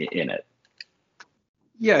in it.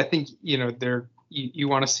 Yeah, I think, you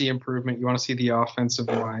want to see improvement. You want to see the offensive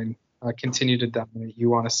line continue to dominate. You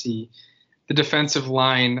want to see the defensive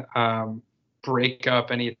line break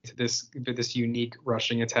up this unique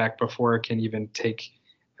rushing attack before it can even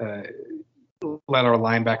let our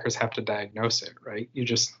linebackers have to diagnose it, right?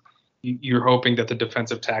 You're hoping that the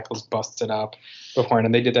defensive tackles busted up beforehand,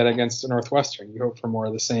 and they did that against Northwestern. You hope for more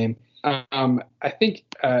of the same. I think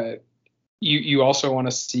you also want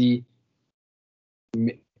to see,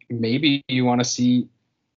 maybe you want to see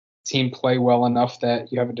team play well enough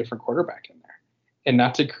that you have a different quarterback in there, and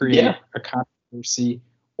not to create a controversy.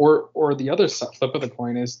 Or the other flip of the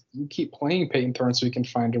coin is you keep playing Peyton Thorne so he can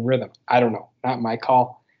find a rhythm. I don't know, not my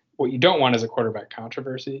call. What you don't want is a quarterback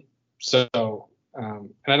controversy. So, and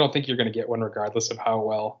I don't think you're going to get one regardless of how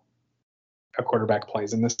well a quarterback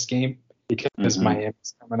plays in this game, because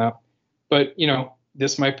Miami's coming up. But,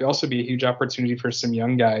 this might also be a huge opportunity for some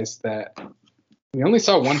young guys that we only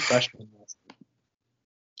saw one freshman last game.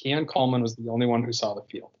 Keon Coleman was the only one who saw the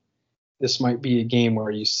field. This might be a game where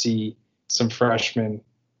you see some freshmen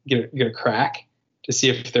get a crack to see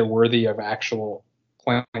if they're worthy of actual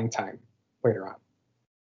playing time later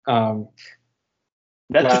on.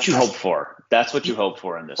 That's what you hope for. That's what you hope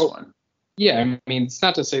for in this one. Yeah, I mean, it's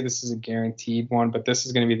not to say this is a guaranteed one, but this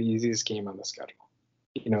is going to be the easiest game on the schedule.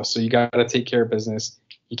 So you got to take care of business.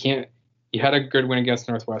 You had a good win against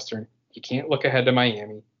Northwestern. You can't look ahead to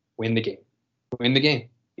Miami. Win the game.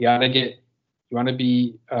 You want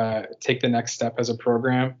to take the next step as a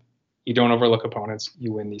program. You don't overlook opponents.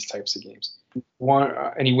 You win these types of games.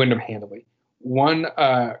 And you win them handily. One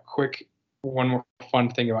more fun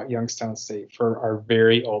thing about Youngstown State for our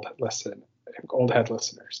very old head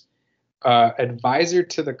listeners. Advisor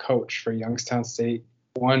to the coach for Youngstown State,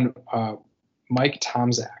 Mike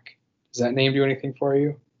Tomczak. Does that name do anything for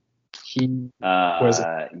you? He was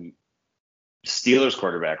Steelers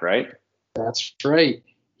quarterback, right? That's right.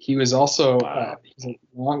 He was also he's a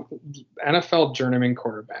long NFL journeyman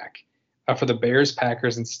quarterback for the Bears,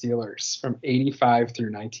 Packers, and Steelers from 85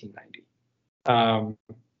 through 1990.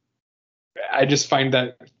 I just find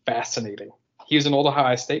that fascinating. He was an old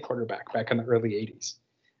Ohio State quarterback back in the early 80s.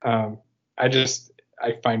 I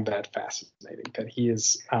find that fascinating that he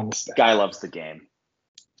is on the staff. Guy loves the game.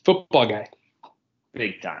 Football guy.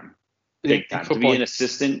 Big time. To be an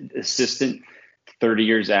assistant 30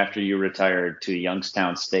 years after you retired to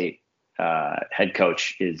Youngstown State head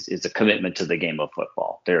coach is a commitment to the game of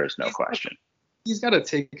football. There is no question. He's got to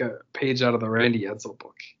take a page out of the Randy Edsel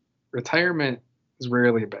book. Retirement is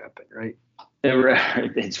rarely a bad thing, right?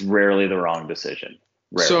 It's rarely the wrong decision.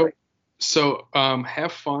 Rarely. So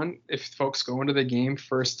have fun if folks go into the game,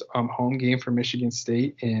 first home game for Michigan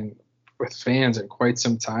State, and with fans in quite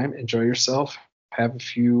some time. Enjoy yourself. Have a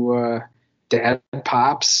few dad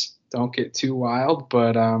pops. Don't get too wild,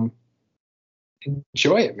 but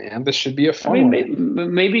enjoy it, man. This should be a fun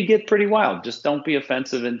one. Maybe get pretty wild. Just don't be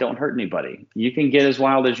offensive and don't hurt anybody. You can get as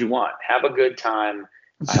wild as you want. Have a good time.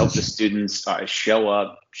 I hope the students show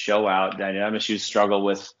up, show out. I know MSU struggle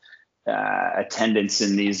with attendance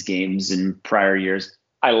in these games in prior years.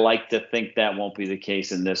 I like to think that won't be the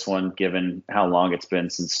case in this one, given how long it's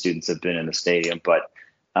been since students have been in the stadium. But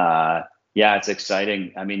yeah, it's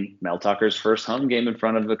exciting. I mean, Mel Tucker's first home game in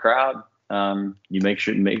front of the crowd. You make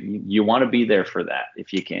sure you want to be there for that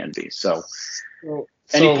if you can be. So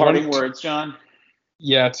any parting words, John?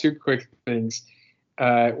 Yeah, two quick things.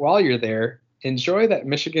 While you're there, enjoy that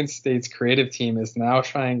Michigan State's creative team is now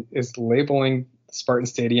labeling Spartan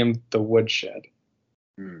Stadium the Woodshed.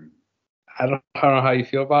 I don't know how you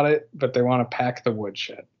feel about it, but they want to pack the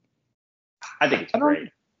Woodshed. I think it's great.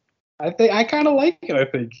 I kind of like it. I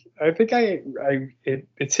think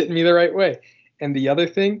it's hitting me the right way. And the other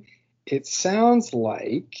thing, it sounds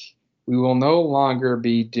like we will no longer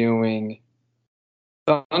be doing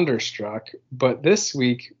Thunderstruck, but this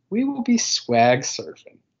week we will be swag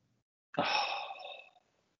surfing.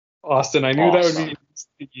 Austin, I knew that would be news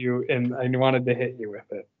to you, and I wanted to hit you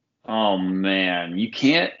with it. Oh man, you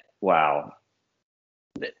can't. Wow.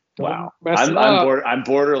 I'm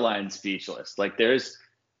borderline speechless. Like there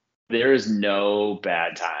is no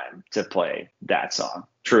bad time to play that song.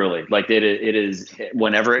 Truly, like it is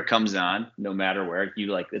whenever it comes on, no matter where you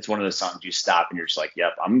like. It's one of those songs you stop and you're just like,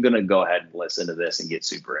 yep, I'm gonna go ahead and listen to this and get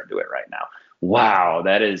super into it right now. Wow,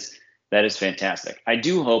 that is That is fantastic. I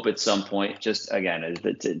do hope at some point, just again,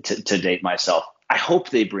 to date myself, I hope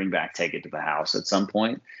they bring back Take It to the House at some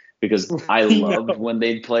point, because I loved when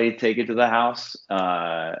they'd play Take It to the House.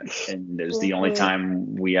 And it was the only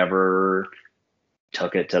time we ever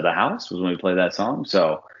took it to the house was when we played that song.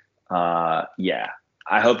 So, yeah,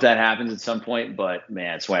 I hope that happens at some point. But,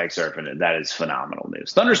 man, Swag Surfing, that is phenomenal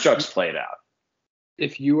news. Thunderstruck's played out.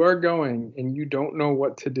 If you are going and you don't know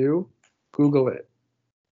what to do, Google it.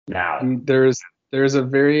 Now, there's a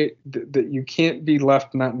that you can't be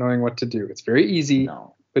left not knowing what to do. It's very easy,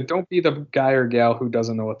 but don't be the guy or gal who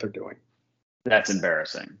doesn't know what they're doing. That's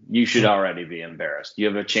embarrassing. You should already be embarrassed. You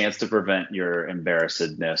have a chance to prevent your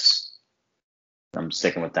embarrassedness. I'm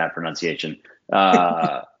sticking with that pronunciation.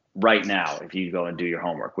 Right now, if you go and do your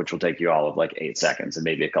homework, which will take you all of like 8 seconds and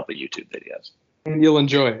maybe a couple YouTube videos. And you'll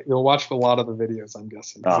enjoy it. You'll watch a lot of the videos, I'm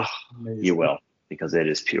guessing. Oh, you will, because it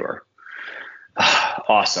is pure.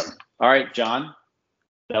 Awesome. All right, John,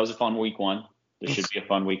 that was a fun week 1. This should be a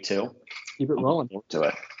fun week 2. Keep it rolling. To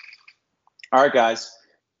it. All right, guys.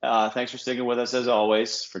 Thanks for sticking with us as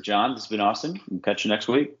always. For John, this has been Austin. We'll catch you next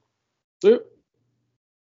week. See you.